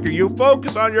nice cracker, you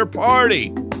focus on your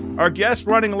party. Our guests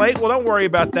running late? Well, don't worry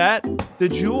about that. The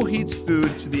Joule heats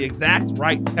food to the exact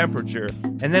right temperature,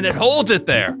 and then it holds it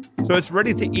there, so it's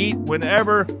ready to eat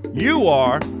whenever you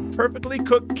are. Perfectly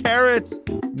cooked carrots,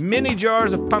 mini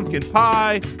jars of pumpkin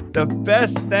pie, the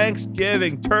best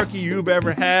Thanksgiving turkey you've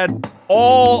ever had,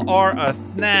 all are a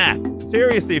snack.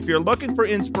 Seriously, if you're looking for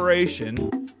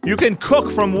inspiration, you can cook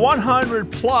from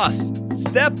 100 plus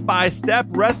step-by-step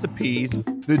recipes.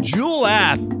 The Joule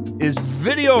app is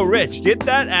video rich. Get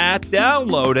that app,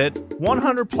 download it.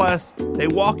 100 plus, they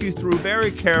walk you through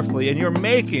very carefully, and you're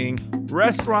making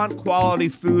restaurant quality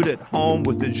food at home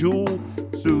with the Joule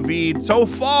Sous Vide. So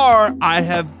far, I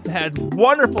have had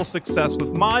wonderful success with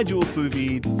my Joule Sous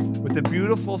Vide with the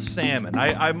beautiful salmon.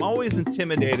 I'm always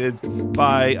intimidated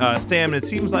by salmon. It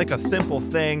seems like a simple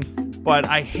thing, but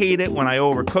I hate it when I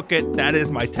overcook it. That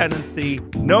is my tendency.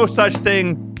 No such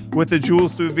thing with the Joule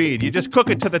Sous Vide. You just cook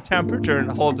it to the temperature and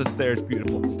it holds it there. It's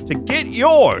beautiful. To get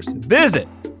yours, visit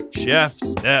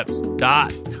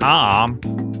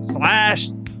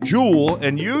chefsteps.com/Joule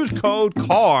and use code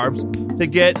CARBS to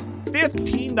get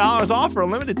 $15 off for a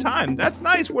limited time. That's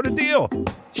nice. What a deal.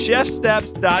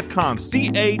 Chefsteps.com,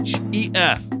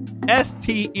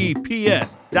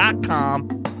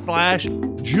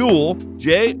 chefsteps.com/Joule,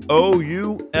 Joule,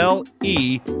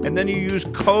 and then you use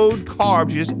code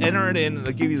CARBS. You just enter it in and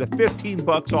they'll give you the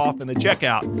 $15 off in the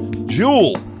checkout.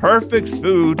 Joule, perfect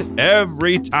food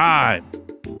every time.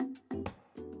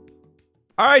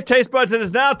 All right, Taste Buds, it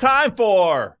is now time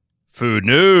for food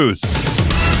news.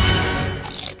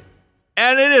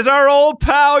 And it is our old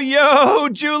pal,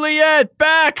 Juliette,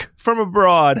 back from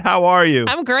abroad. How are you?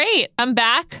 I'm great. I'm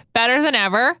back, better than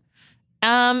ever.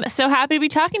 So happy to be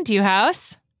talking to you,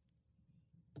 House.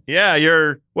 Yeah,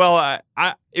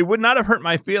 it would not have hurt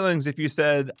my feelings if you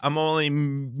said I'm only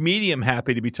medium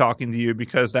happy to be talking to you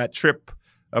because that trip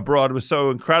abroad was so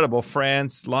incredible.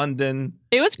 France, London.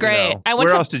 It was great. Where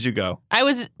else did you go? I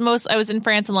was in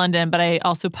France and London, but I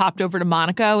also popped over to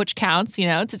Monaco, which counts.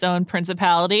 It's its own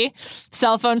principality.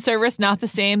 Cell phone service not the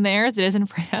same there as it is in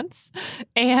France.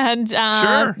 And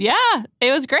Sure. Yeah,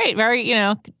 it was great. Very,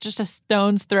 just a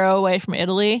stone's throw away from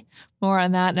Italy. More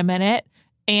on that in a minute.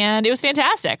 And it was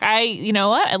fantastic. You know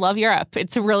what? I love Europe.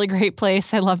 It's a really great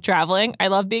place. I love traveling. I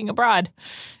love being abroad.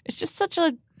 It's just such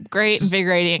a great,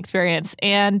 invigorating experience.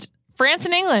 And France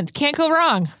and England can't go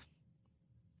wrong.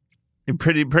 You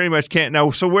pretty much can't.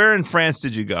 No. So where in France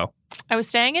did you go? I was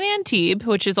staying in Antibes,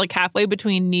 which is like halfway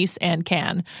between Nice and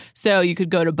Cannes. So you could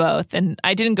go to both. And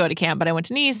I didn't go to Cannes, but I went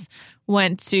to Nice,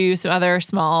 went to some other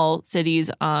small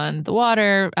cities on the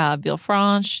water,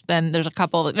 Villefranche. Then there's a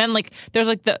couple. Then there's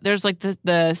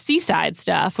the seaside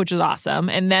stuff, which is awesome.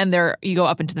 And then you go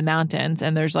up into the mountains,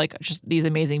 and there's just these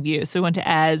amazing views. So we went to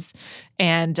Èze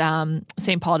and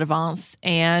Saint Paul de Vence,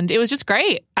 and it was just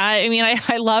great.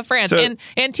 I love France. And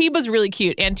Antibes was really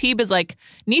cute. Antibes is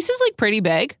Nice is pretty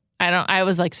big. I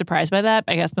was surprised by that.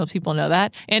 I guess most people know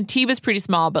that. Antibes is pretty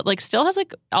small, but still has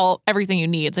everything you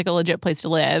need. It's a legit place to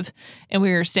live. And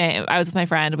I was with my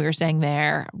friend, and we were staying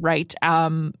there. Right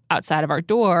outside of our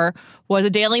door was a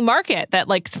daily market that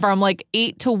from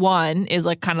 8 to 1 is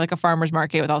kind of a farmer's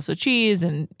market with also cheese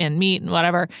and meat and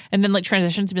whatever. And then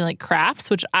transitions to being crafts,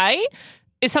 which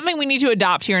is something we need to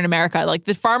adopt here in America.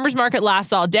 The farmer's market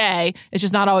lasts all day. It's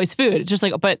just not always food. It's just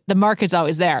but the market's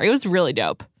always there. It was really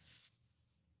dope.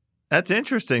 That's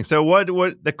interesting. So what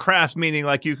the crafts, meaning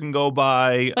you can go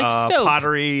buy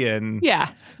pottery and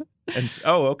yeah. And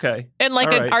okay. And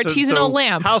an artisanal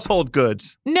lamp. Household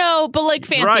goods. No, but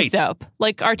fancy right. soap.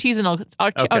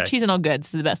 Artisanal goods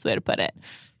is the best way to put it.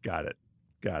 Got it.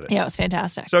 Yeah, it was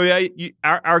fantastic. So yeah,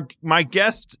 my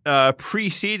guest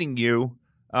preceding you,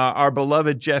 our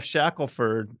beloved Jeff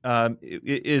Shackelford,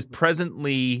 is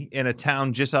presently in a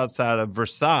town just outside of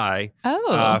Versailles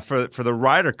for the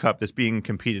Ryder Cup that's being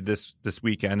competed this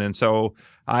weekend. And so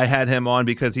I had him on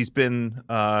because he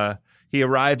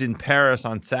arrived in Paris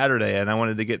on Saturday, and I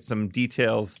wanted to get some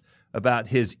details about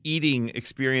his eating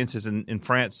experiences in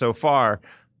France so far.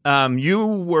 You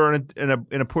were in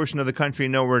a portion of the country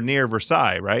nowhere near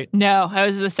Versailles, right? No, I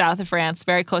was in the south of France,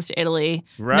 very close to Italy,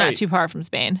 not too far from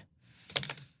Spain.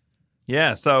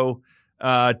 Yeah, so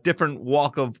different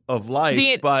walk of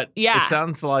life, but it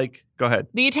sounds like. Go ahead.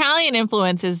 The Italian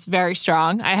influence is very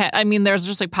strong. There's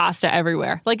just pasta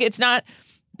everywhere. It's not.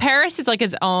 Paris is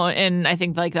its own, and I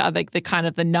think the kind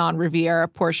of the non-Riviera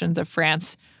portions of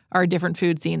France are a different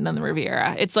food scene than the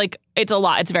Riviera. It's a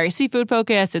lot. It's very seafood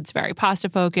focused. It's very pasta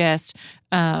focused.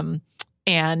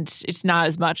 And it's not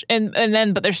as much,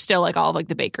 but there's still all of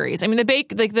the bakeries.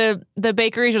 The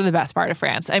bakeries are the best part of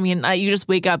France. You just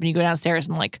wake up and you go downstairs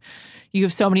and you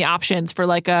have so many options for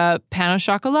a pain au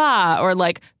chocolat or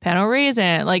pain au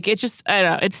raisin. It's just, I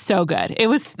don't know, it's so good. It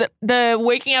was the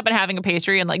waking up and having a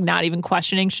pastry and not even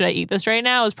questioning, should I eat this right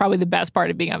now, is probably the best part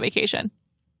of being on vacation.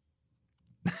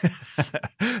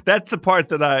 That's the part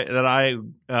that I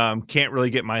can't really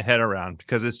get my head around,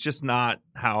 because it's just not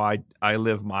how I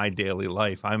live my daily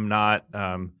life. I'm not,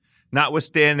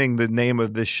 notwithstanding the name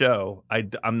of this show,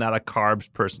 I'm not a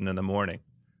carbs person in the morning.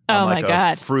 I'm my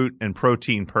God. Fruit and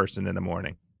protein person in the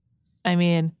morning.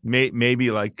 Maybe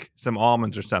some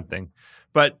almonds or something.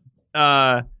 But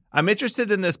I'm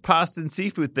interested in this pasta and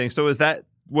seafood thing. So is that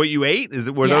what you ate?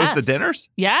 Were those the dinners?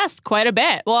 Yes, quite a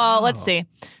bit. Well, let's see.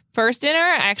 First dinner,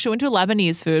 I actually went to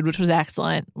Lebanese food, which was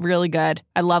excellent. Really good.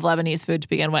 I love Lebanese food to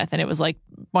begin with. And it was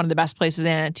one of the best places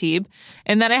in Antibes.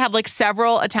 And then I had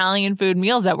several Italian food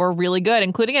meals that were really good,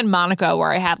 including in Monaco,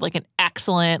 where I had an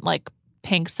excellent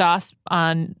pink sauce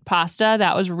on pasta.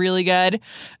 That was really good.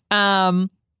 And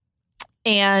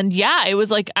yeah, it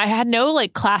was I had no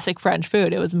classic French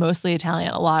food. It was mostly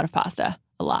Italian, a lot of pasta,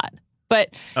 a lot.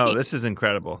 But this is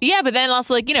incredible. Yeah, but then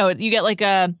also you get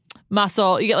a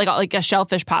mussel, you get a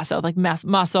shellfish pasta with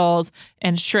mussels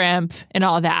and shrimp and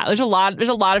all that. There's a lot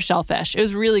of shellfish. It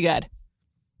was really good.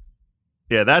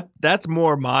 Yeah, that's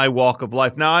more my walk of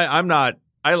life. Now I'm not.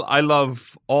 I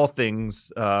love all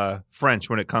things French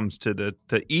when it comes to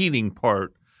the eating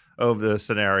part of the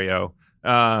scenario.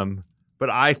 But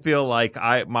I feel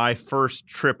my first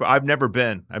trip, I've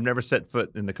never set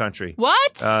foot in the country.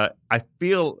 What?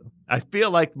 I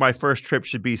feel like my first trip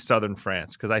should be southern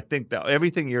France, because I think that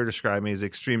everything you're describing is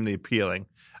extremely appealing.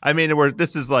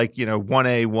 This is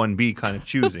 1A, 1B kind of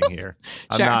choosing here.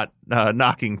 Sure. I'm not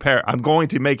knocking Paris. I'm going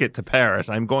to make it to Paris.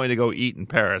 I'm going to go eat in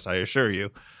Paris, I assure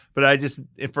you. But I just,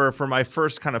 for my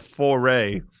first kind of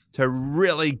foray to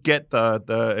really get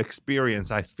the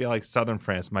experience, I feel like southern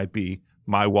France might be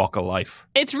my walk of life.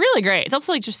 It's really great. It's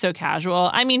also like just so casual.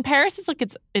 I mean, Paris is like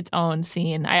its own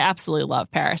scene. I absolutely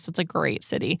love Paris. It's a great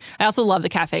city. I also love the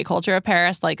cafe culture of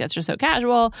Paris. Like it's just so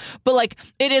casual. But like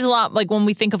it is a lot like when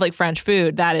we think of like French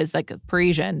food, that is like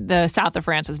Parisian. The south of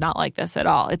France is not like this at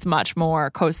all. It's much more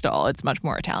coastal. It's much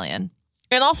more Italian.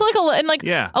 And also like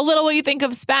a little what you think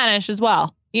of Spanish as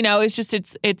well. You know, it's just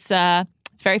it's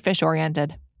very fish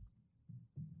oriented.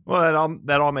 Well,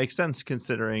 that all makes sense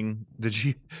considering the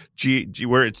G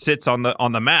where it sits on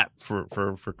the map for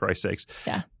Christ's sakes.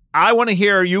 Yeah. I want to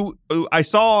hear you. I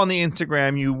saw on the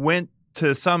Instagram you went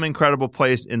to some incredible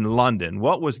place in London.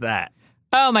 What was that?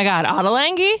 Oh my God,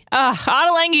 Ottolenghi?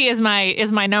 Ottolenghi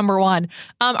is my number one.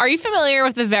 Are you familiar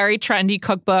with the very trendy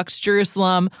cookbooks,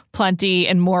 Jerusalem, Plenty,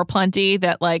 and More Plenty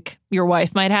that like your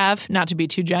wife might have? Not to be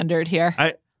too gendered here.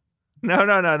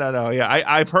 No. Yeah,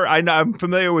 I've heard. I'm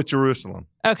familiar with Jerusalem.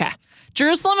 Okay.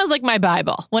 Jerusalem is like my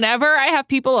Bible. Whenever I have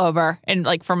people over and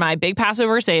like for my big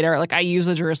Passover Seder, like I use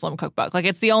the Jerusalem cookbook. Like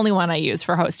it's the only one I use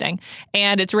for hosting.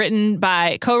 And it's co-written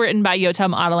by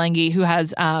Yotam Ottolenghi, who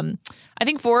has, I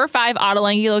think 4 or 5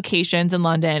 Ottolenghi locations in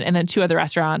London and then 2 other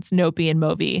restaurants, Nopi and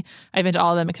Movi. I've been to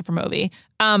all of them except for Movi.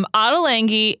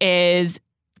 Ottolenghi is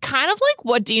kind of like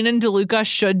what Dean and DeLuca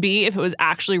should be if it was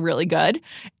actually really good.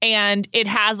 And it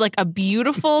has like a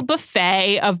beautiful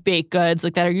buffet of baked goods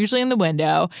like that are usually in the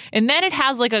window. And then it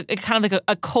has like a kind of like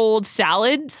a cold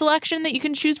salad selection that you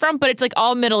can choose from, but it's like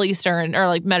all Middle Eastern or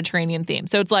like Mediterranean themed.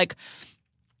 So it's like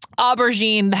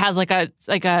aubergine that has like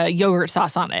a yogurt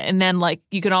sauce on it. And then like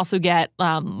you can also get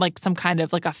like some kind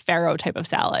of like a farro type of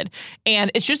salad.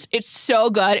 And it's so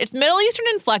good. It's Middle Eastern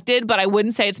inflected, but I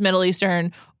wouldn't say it's Middle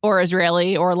Eastern or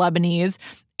Israeli or Lebanese.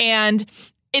 And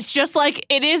it's just like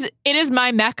it is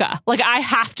my Mecca. Like I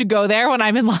have to go there when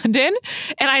I'm in London,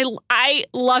 and I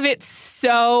love it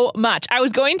so much. I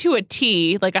was going to a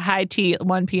tea, like a high tea at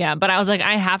 1 p.m., but I was like,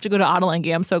 I have to go to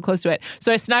Ottolenghi. I'm so close to it.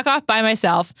 So I snuck off by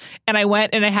myself and I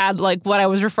went and I had like what I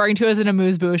was referring to as an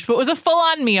amuse-bouche, but it was a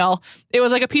full-on meal. It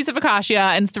was like a piece of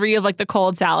focaccia and 3 of like the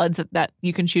cold salads that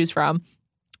you can choose from.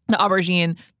 The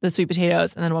aubergine, the sweet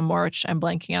potatoes, and then one more, which I'm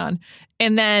blanking on.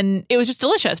 And then it was just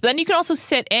delicious. But then you can also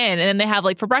sit in, and then they have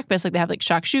like for breakfast, like they have like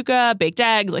shakshuka, baked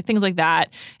eggs, like things like that.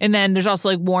 And then there's also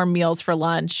like warm meals for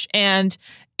lunch. And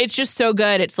it's just so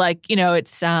good. It's like, you know,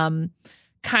 it's kind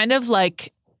of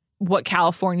like what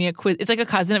California, it's like a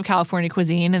cousin of California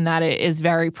cuisine in that it is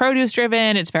very produce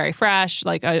driven. It's very fresh,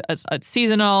 like it's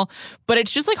seasonal, but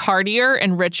it's just like heartier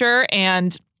and richer.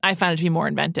 And I found it to be more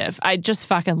inventive. I just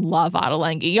fucking love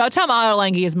Ottolenghi. Yotam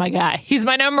Ottolenghi is my guy. He's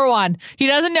my number one. He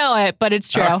doesn't know it, but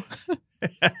it's true.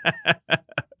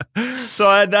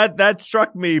 So that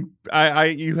struck me.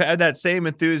 You had that same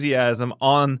enthusiasm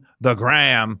on the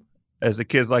gram, as the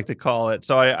kids like to call it.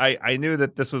 So I knew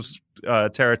that this was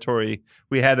territory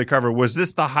we had to cover. Was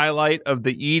this the highlight of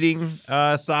the eating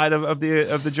side of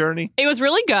the journey? It was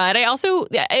really good. I also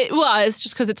it was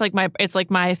just because it's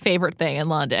like my favorite thing in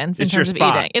London in terms of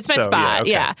eating. It's my spot,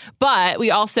 yeah. But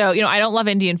we also, you know, I don't love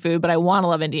Indian food, but I want to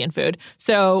love Indian food.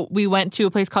 So we went to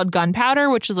a place called Gunpowder,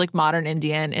 which is like modern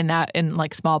Indian in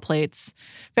like small plates,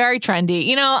 very trendy.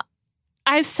 You know,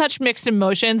 I have such mixed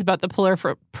emotions about the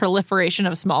proliferation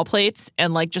of small plates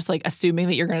and like just like assuming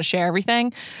that you're going to share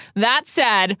everything. That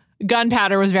said,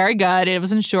 Gunpowder was very good. It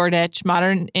was in Shoreditch,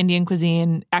 modern Indian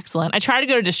cuisine, excellent. I tried to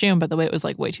go to Dishoom, but the wait was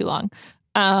like way too long.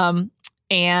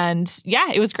 And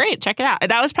yeah, it was great. Check it out.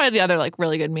 That was probably the other like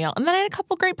really good meal. And then I had a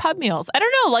couple great pub meals. I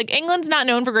don't know, like England's not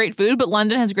known for great food, but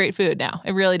London has great food now.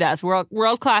 It really does.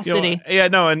 World-class city. Yeah,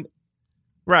 no, and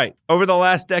right. Over the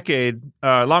last decade,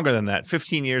 longer than that,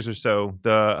 15 years or so,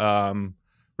 the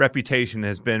reputation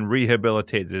has been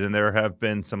rehabilitated, and there have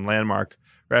been some landmark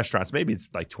restaurants. Maybe it's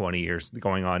like 20 years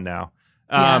going on now.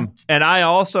 And I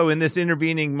also, in this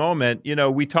intervening moment, you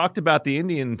know, we talked about the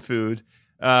Indian food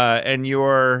and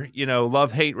your, you know,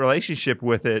 love-hate relationship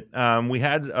with it. We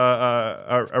had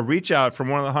a reach out from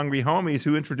one of the Hungry Homies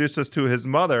who introduced us to his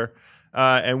mother,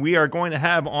 and we are going to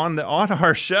have on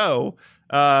our show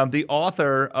the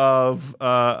author of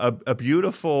a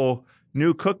beautiful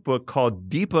new cookbook called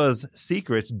Deepa's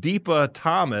Secrets, Deepa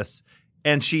Thomas,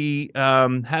 and she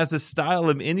has a style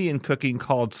of Indian cooking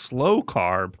called slow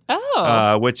carb,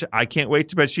 which I can't wait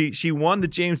to. But she won the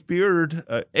James Beard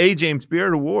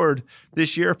Award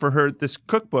this year for this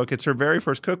cookbook. It's her very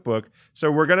first cookbook,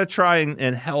 so we're gonna try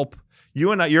and help.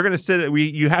 You and I, you're going to sit.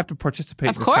 You have to participate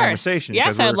in this conversation.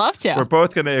 Yes, I'd love to. We're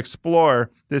both going to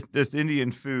explore this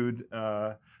Indian food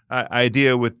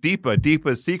idea with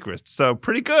Deepa's Secrets. So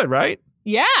pretty good, right?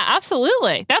 Yeah,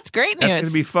 absolutely. That's great news. That's going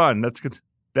to be fun. That's good.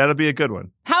 That'll be a good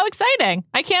one. How exciting!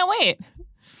 I can't wait.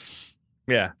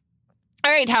 Yeah.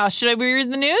 All right, House. Should we read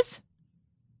the news?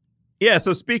 Yeah,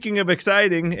 so speaking of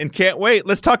exciting and can't wait,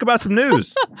 let's talk about some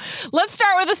news. Let's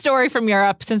start with a story from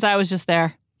Europe, since I was just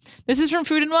there. This is from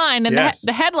Food and Wine, and Yes.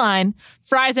 the headline,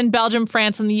 fries in Belgium,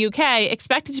 France, and the UK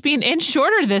expected to be an inch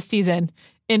shorter this season.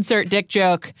 Insert dick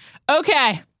joke.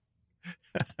 Okay.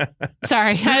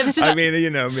 Sorry. I mean, you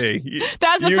know me.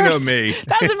 That's the you first, know me.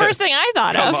 That's the first thing I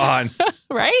thought Come of. on.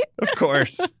 Right? Of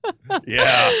course.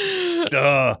 Yeah.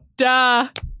 Duh. Duh.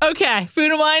 Okay.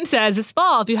 Food and Wine says this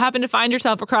fall, if you happen to find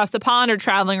yourself across the pond or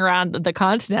traveling around the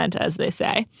continent, as they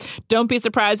say, don't be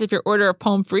surprised if your order of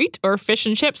pommes frites or fish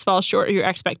and chips falls short of your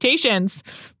expectations.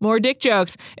 More dick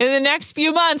jokes. In the next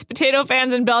few months, potato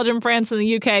fans in Belgium, France, and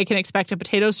the UK can expect a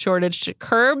potato shortage to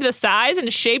curb the size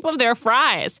and shape of their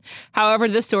fries. However,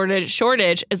 this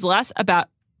shortage is less about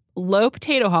low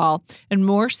potato haul and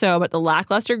more so about the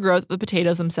lackluster growth of the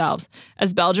potatoes themselves,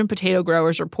 as Belgian potato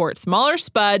growers report smaller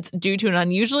spuds due to an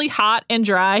unusually hot and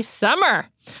dry summer.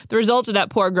 The result of that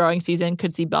poor growing season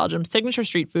could see Belgium's signature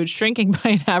street food shrinking by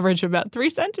an average of about 3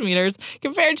 centimeters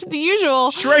compared to the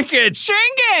usual Shrinkage.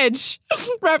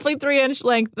 roughly 3-inch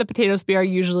length the potato spear are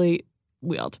usually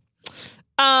wield.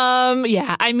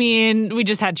 Yeah, I mean, we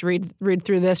just had to read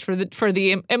through this for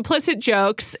the implicit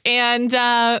jokes, and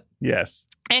Yes.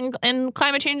 And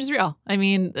climate change is real. I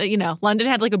mean, you know, London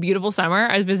had like a beautiful summer.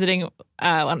 I was visiting one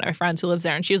of my friends who lives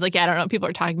there, and she was like, yeah, I don't know what people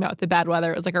are talking about with the bad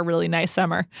weather. It was like a really nice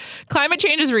summer. Climate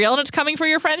change is real, and it's coming for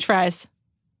your French fries.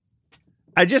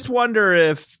 I just wonder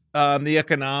if the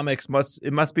economics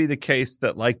must be the case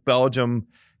that, like, Belgium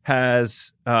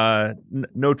has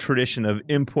no tradition of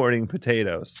importing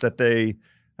potatoes, that they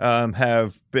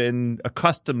have been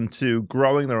accustomed to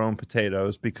growing their own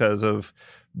potatoes because of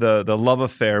the love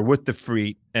affair with the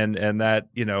frites and that,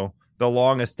 you know, the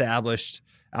long established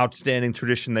outstanding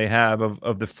tradition they have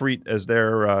of the frites as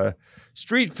their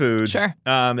street food. Sure.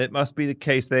 It must be the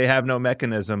case they have no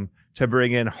mechanism to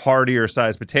bring in hardier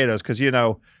sized potatoes because, you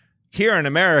know, here in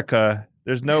America,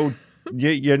 there's no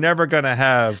you're never going to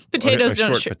have Potatoes a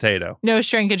don't short potato. No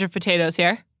shrinkage of potatoes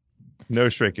here. No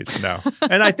shrinkage, no.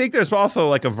 And I think there's also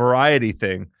like a variety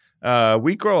thing.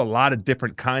 We grow a lot of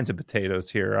different kinds of potatoes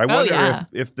here. I wonder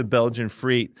if the Belgian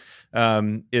frite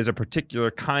is a particular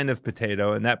kind of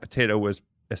potato, and that potato was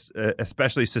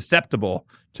especially susceptible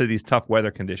to these tough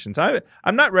weather conditions.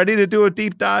 I'm not ready to do a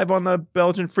deep dive on the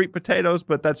Belgian frite potatoes,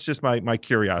 but that's just my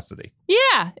curiosity.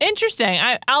 Yeah, interesting.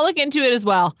 I'll look into it as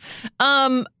well.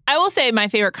 I will say my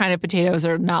favorite kind of potatoes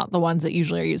are not the ones that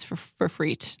usually are used for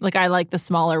frite. Like, I like the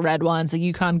smaller red ones, the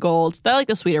Yukon Golds. I like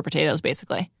the sweeter potatoes,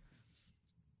 basically.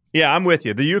 Yeah, I'm with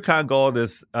you. The Yukon Gold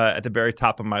is at the very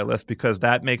top of my list because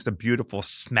that makes a beautiful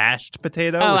smashed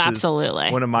potato. Oh, which absolutely.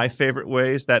 Is one of my favorite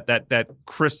ways. That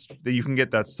crisp, that you can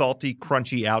get that salty,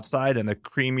 crunchy outside and the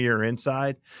creamier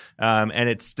inside, and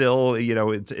it's still, you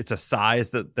know, it's a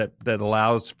size that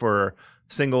allows for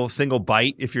single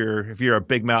bite if you're a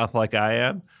big mouth like I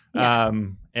am. Yeah.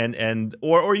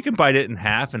 Or you can bite it in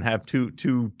half and have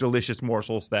two delicious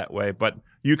morsels that way. But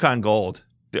Yukon Gold.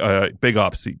 Big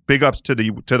ups to the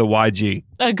YG.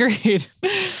 Agreed.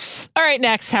 All right,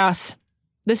 next house.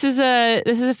 This is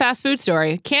a fast food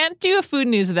story. Can't do a food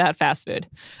news without fast food.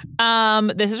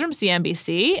 This is from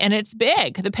CNBC, and it's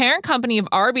big. The parent company of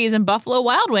Arby's and Buffalo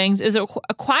Wild Wings is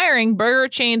acquiring burger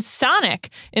chain Sonic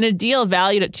in a deal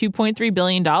valued at $2.3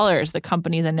 billion. The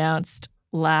companies announced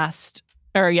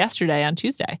yesterday on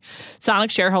Tuesday.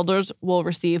 Sonic shareholders will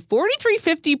receive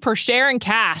 $43.50 per share in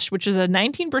cash, which is a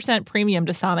 19% premium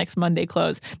to Sonic's Monday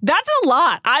close. That's a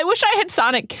lot. I wish I had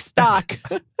Sonic stock.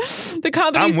 The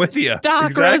company's I'm with you. stock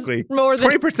Exactly. rose more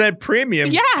than 20%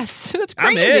 premium. Yes, that's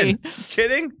I'm crazy. in.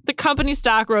 Kidding? The company's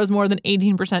stock rose more than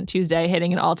 18% Tuesday,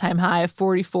 hitting an all-time high of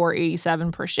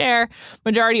 $44.87 per share.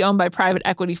 Majority owned by private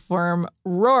equity firm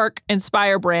Rourke,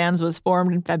 Inspire Brands was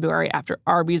formed in February after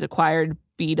Arby's acquired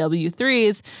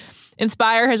BW3's.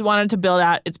 Inspire has wanted to build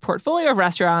out its portfolio of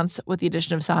restaurants. With the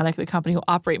addition of Sonic, the company will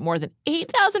operate more than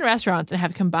 8,000 restaurants and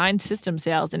have combined system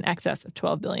sales in excess of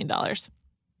 $12 billion.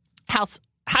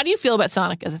 How do you feel about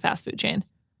Sonic as a fast food chain?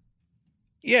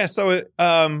 Yeah, so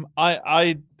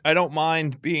I don't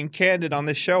mind being candid on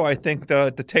this show. I think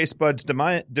the taste buds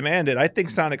demand it. I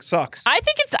think Sonic sucks. I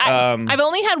think it's I've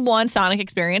only had one Sonic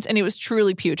experience, and it was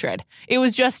truly putrid. It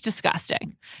was just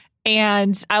disgusting.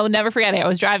 And I will never forget it. I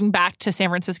was driving back to San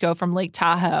Francisco from Lake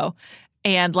Tahoe,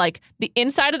 and like the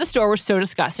inside of the store was so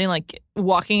disgusting. Like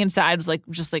walking inside was like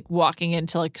just like walking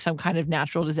into like some kind of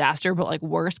natural disaster, but like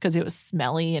worse because it was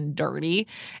smelly and dirty.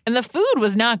 And the food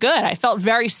was not good. I felt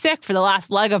very sick for the last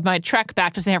leg of my trek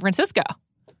back to San Francisco.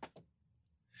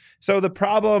 So the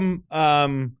problem,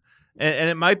 and and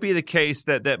it might be the case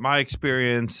that my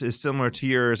experience is similar to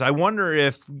yours. I wonder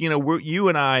if, you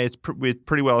and I, we're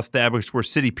pretty well established, we're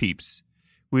city peeps.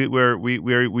 We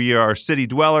are city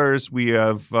dwellers.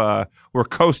 We're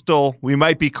coastal. We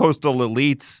might be coastal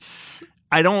elites.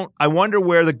 I wonder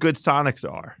where the good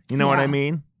Sonics are. You know what I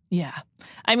mean? Yeah.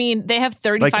 I mean, they have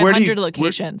 3,500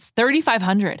 locations.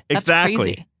 3,500. That's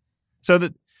exactly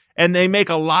crazy. And they make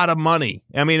a lot of money.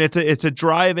 I mean, it's a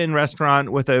drive-in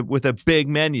restaurant with a big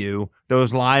menu.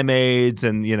 Those limeades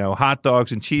and hot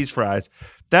dogs and cheese fries.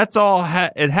 That's all.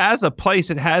 It has a place.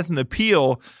 It has an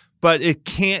appeal, but it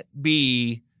can't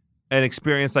be an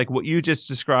experience like what you just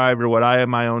described or what I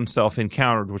my own self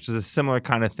encountered, which is a similar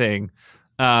kind of thing.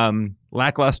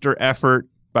 Lackluster effort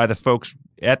by the folks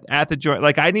at the joint.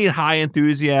 Like, I need high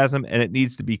enthusiasm, and it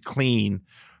needs to be clean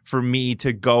for me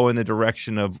to go in the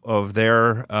direction of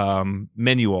their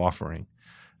menu offering,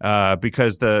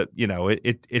 because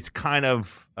it's kind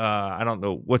of I don't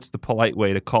know what's the polite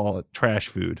way to call it, trash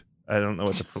food. I don't know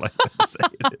what the polite way to say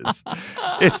it is.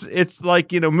 It's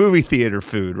like movie theater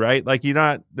food, right? Like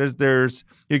you're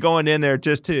going in there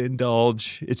just to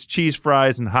indulge. It's cheese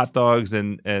fries and hot dogs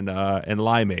and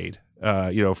limeade,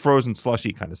 frozen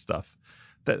slushy kind of stuff.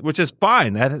 Which is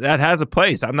fine. That has a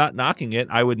place. I'm not knocking it.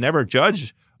 I would never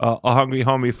judge a hungry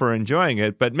homie for enjoying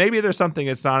it. But maybe there's something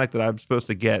at Sonic that I'm supposed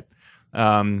to get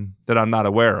that I'm not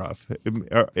aware of.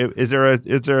 Is there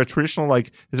a traditional, is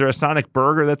there a Sonic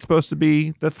burger that's supposed to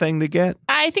be the thing to get?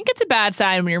 I think it's a bad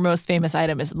sign when your most famous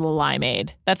item is the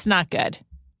limeade. That's not good.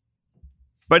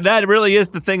 But that really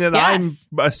is the thing that I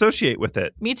associate with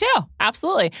it. Me too.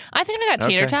 Absolutely. I think I got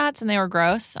tater tots and they were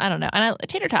gross. I don't know. And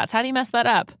tater tots, how do you mess that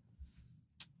up?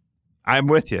 I'm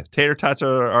with you. Tater tots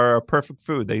are a perfect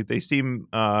food. They seem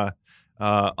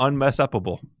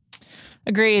unmess-upable.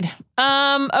 Agreed.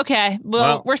 Okay.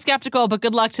 Well, we're skeptical, but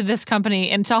good luck to this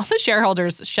company. And to all the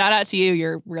shareholders, shout out to you.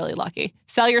 You're really lucky.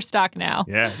 Sell your stock now.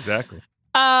 Yeah, exactly.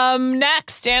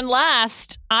 Next and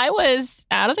last, I was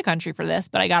out of the country for this,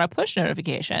 but I got a push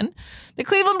notification. The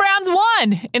Cleveland Browns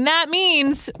won, and that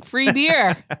means free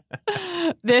beer.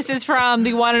 This is from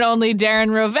the one and only Darren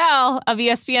Rovell of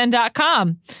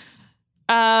ESPN.com.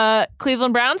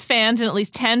 Cleveland Browns fans in at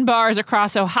least 10 bars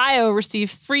across Ohio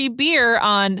received free beer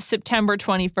on September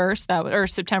 21st, or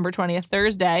September 20th,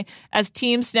 Thursday, as the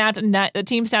team snapped a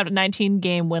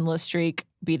 19-game winless streak,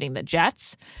 beating the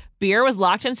Jets. Beer was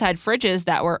locked inside fridges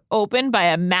that were opened by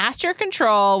a master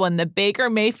control when the Baker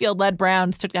Mayfield-led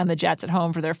Browns took down the Jets at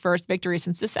home for their first victory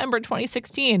since December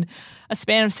 2016, a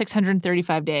span of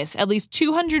 635 days. At least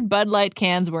 200 Bud Light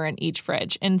cans were in each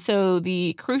fridge. And so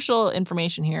the crucial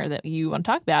information here that you want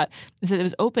to talk about is that it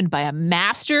was opened by a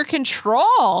master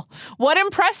control. What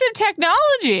impressive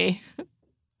technology.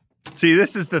 See,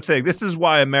 this is the thing. This is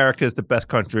why America is the best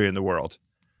country in the world.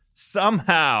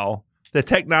 Somehow, the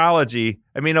technology,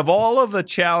 of all of the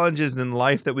challenges in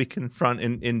life that we confront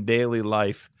in daily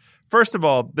life, first of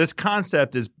all, this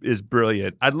concept is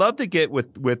brilliant. I'd love to get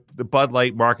with the Bud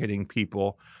Light marketing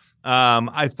people.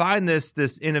 I find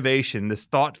this innovation, this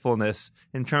thoughtfulness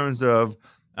in terms of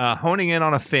honing in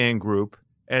on a fan group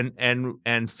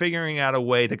and figuring out a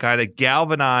way to kind of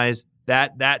galvanize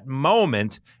that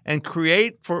moment and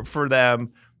create for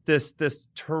them this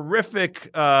terrific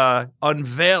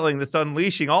unveiling, this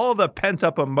unleashing, all of the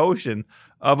pent-up emotion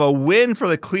of a win for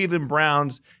the Cleveland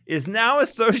Browns is now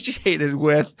associated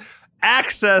with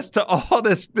access to all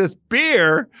this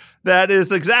beer that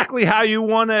is exactly how you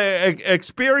want to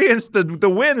experience the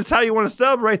win. It's how you want to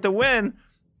celebrate the win.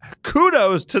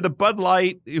 Kudos to the Bud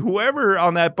Light, whoever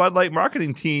on that Bud Light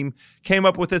marketing team came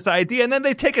up with this idea. And then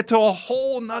they take it to a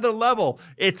whole nother level.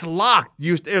 It's locked.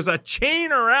 There's a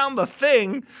chain around the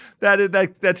thing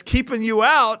that's keeping you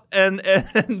out, and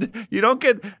you don't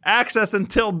get access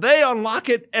until they unlock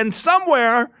it. And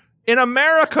somewhere in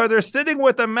America, they're sitting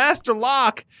with a master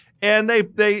lock. And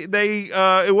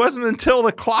it wasn't until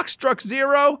the clock struck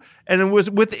 0, and it was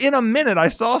within a minute. I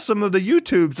saw some of the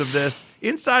YouTubes of this.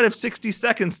 Inside of 60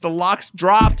 seconds, the locks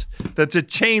dropped, the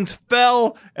chains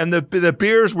fell, and the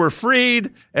beers were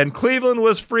freed, and Cleveland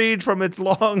was freed from its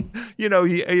long,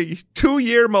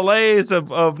 2-year malaise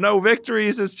of no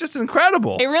victories. It's just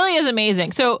incredible. It really is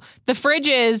amazing. So the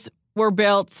fridges were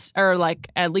built, or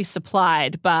at least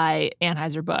supplied, by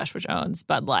Anheuser-Busch, which owns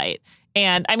Bud Light.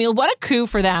 And what a coup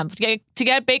for them to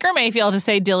get Baker Mayfield to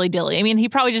say dilly dilly. He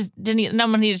probably just didn't. No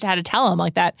one just had to tell him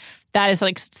that is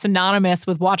synonymous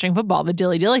with watching football, the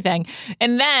dilly dilly thing.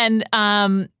 And then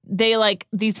they like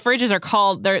these fridges are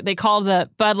called. They call the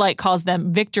Bud Light calls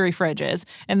them victory fridges,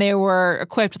 and they were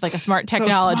equipped with like a smart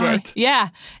technology. So smart. Yeah,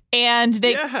 and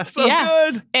they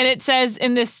good. And it says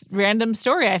in this random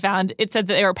story I found, it said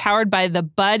that they were powered by the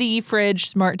Buddy Fridge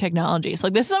smart technology. So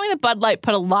like this is something that Bud Light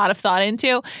put a lot of thought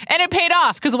into, and it paid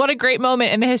off because what a great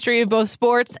moment in the history of both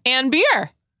sports and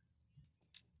beer.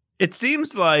 It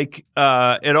seems like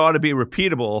it ought to be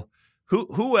repeatable.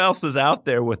 Who else is out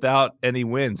there without any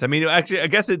wins? I mean, actually, I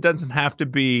guess it doesn't have to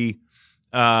be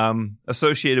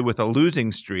associated with a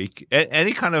losing streak.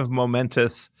 Any kind of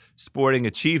momentous sporting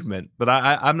achievement, but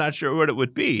I'm not sure what it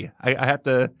would be. I have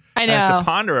to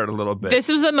ponder it a little bit. This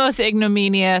was the most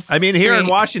ignominious. I mean, here in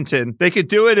Washington, they could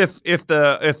do it if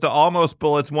the Almost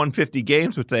Bullets won 50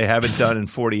 games, which they haven't done in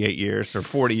 48 years or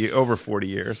over 40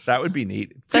 years. That would be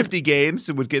neat. 50 games,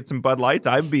 it would get some Bud Lights.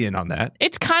 I'd be in on that.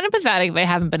 It's kind of pathetic they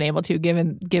haven't been able to,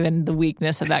 given the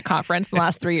weakness of that conference in the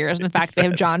last 3 years and the fact that they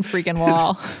have John freaking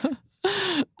Wall.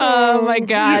 Oh my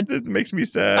God, it makes me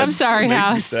sad. I'm sorry,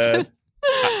 House.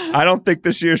 I don't think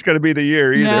this year's going to be the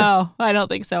year either. No, I don't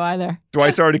think so either.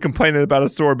 Dwight's already complaining about a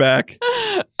sore back.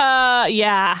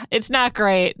 Yeah, it's not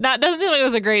great. Doesn't seem like it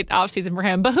was a great offseason for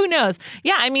him, but who knows?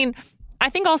 Yeah, I mean, I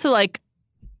think also like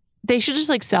they should just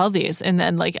like sell these and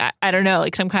then like, I don't know,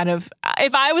 like some kind of,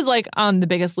 if I was like on The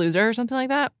Biggest Loser or something like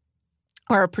that,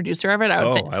 or a producer of it,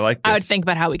 I would think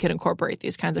about how we could incorporate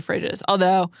these kinds of fridges.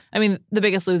 Although, I mean, The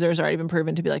Biggest Loser has already been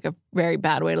proven to be like a very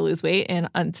bad way to lose weight and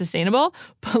unsustainable.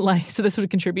 But like, so this would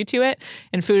contribute to it.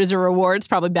 And food as a reward is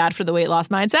probably bad for the weight loss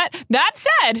mindset. That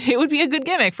said, it would be a good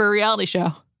gimmick for a reality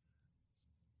show.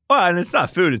 Well, and it's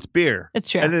not food; it's beer. It's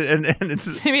true, and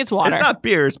it's maybe it's water. It's not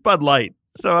beer; it's Bud Light.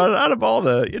 So out of all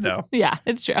the, yeah,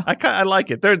 it's true. I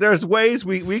like it. There's ways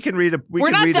we can read.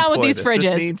 We're not done with these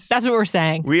fridges. That's what we're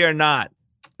saying. We are not.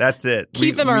 That's it.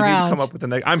 Keep them around. We need to come up with the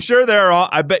next. I'm sure there are.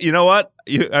 I bet. You know what?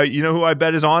 You know who I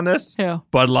bet is on this? Who?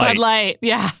 Bud Light. Bud Light.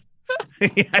 Yeah.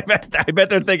 I bet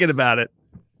they're thinking about it.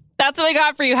 That's what I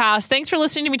got for you, House. Thanks for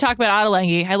listening to me talk about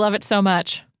Ottolenghi. I love it so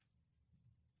much.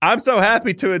 I'm so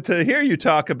happy to hear you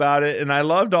talk about it, and I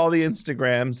loved all the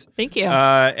Instagrams. Thank you.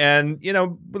 And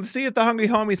we'll see if the Hungry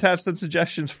Homies have some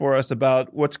suggestions for us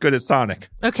about what's good at Sonic.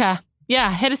 Okay.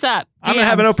 Yeah, hit us up. DMs. I'm gonna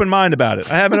have an open mind about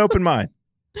it. I have an open mind.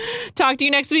 Talk to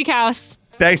you next week, House.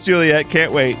 Thanks, Juliet.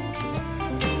 Can't wait.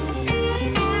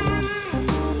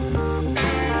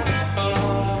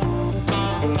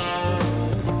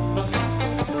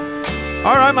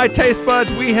 All right, my taste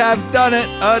buds, we have done it.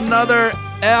 Another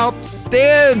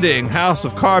outstanding House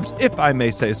of Carbs, if I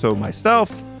may say so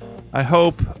myself. I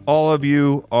hope all of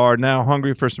you are now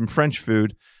hungry for some French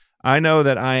food. I know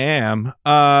that I am.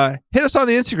 Hit us on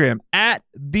the Instagram at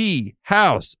the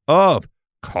House of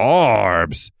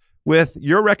Carbs with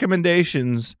your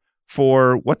recommendations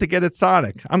for what to get at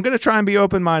Sonic. I'm going to try and be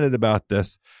open-minded about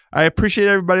this. I appreciate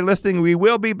everybody listening. We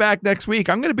will be back next week.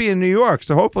 I'm going to be in New York,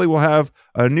 so hopefully we'll have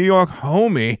a New York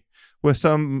homie with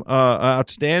some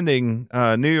outstanding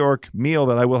New York meal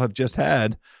that I will have just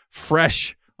had,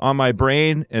 fresh on my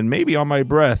brain and maybe on my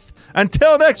breath.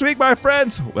 Until next week, my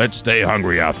friends, let's stay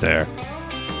hungry out there.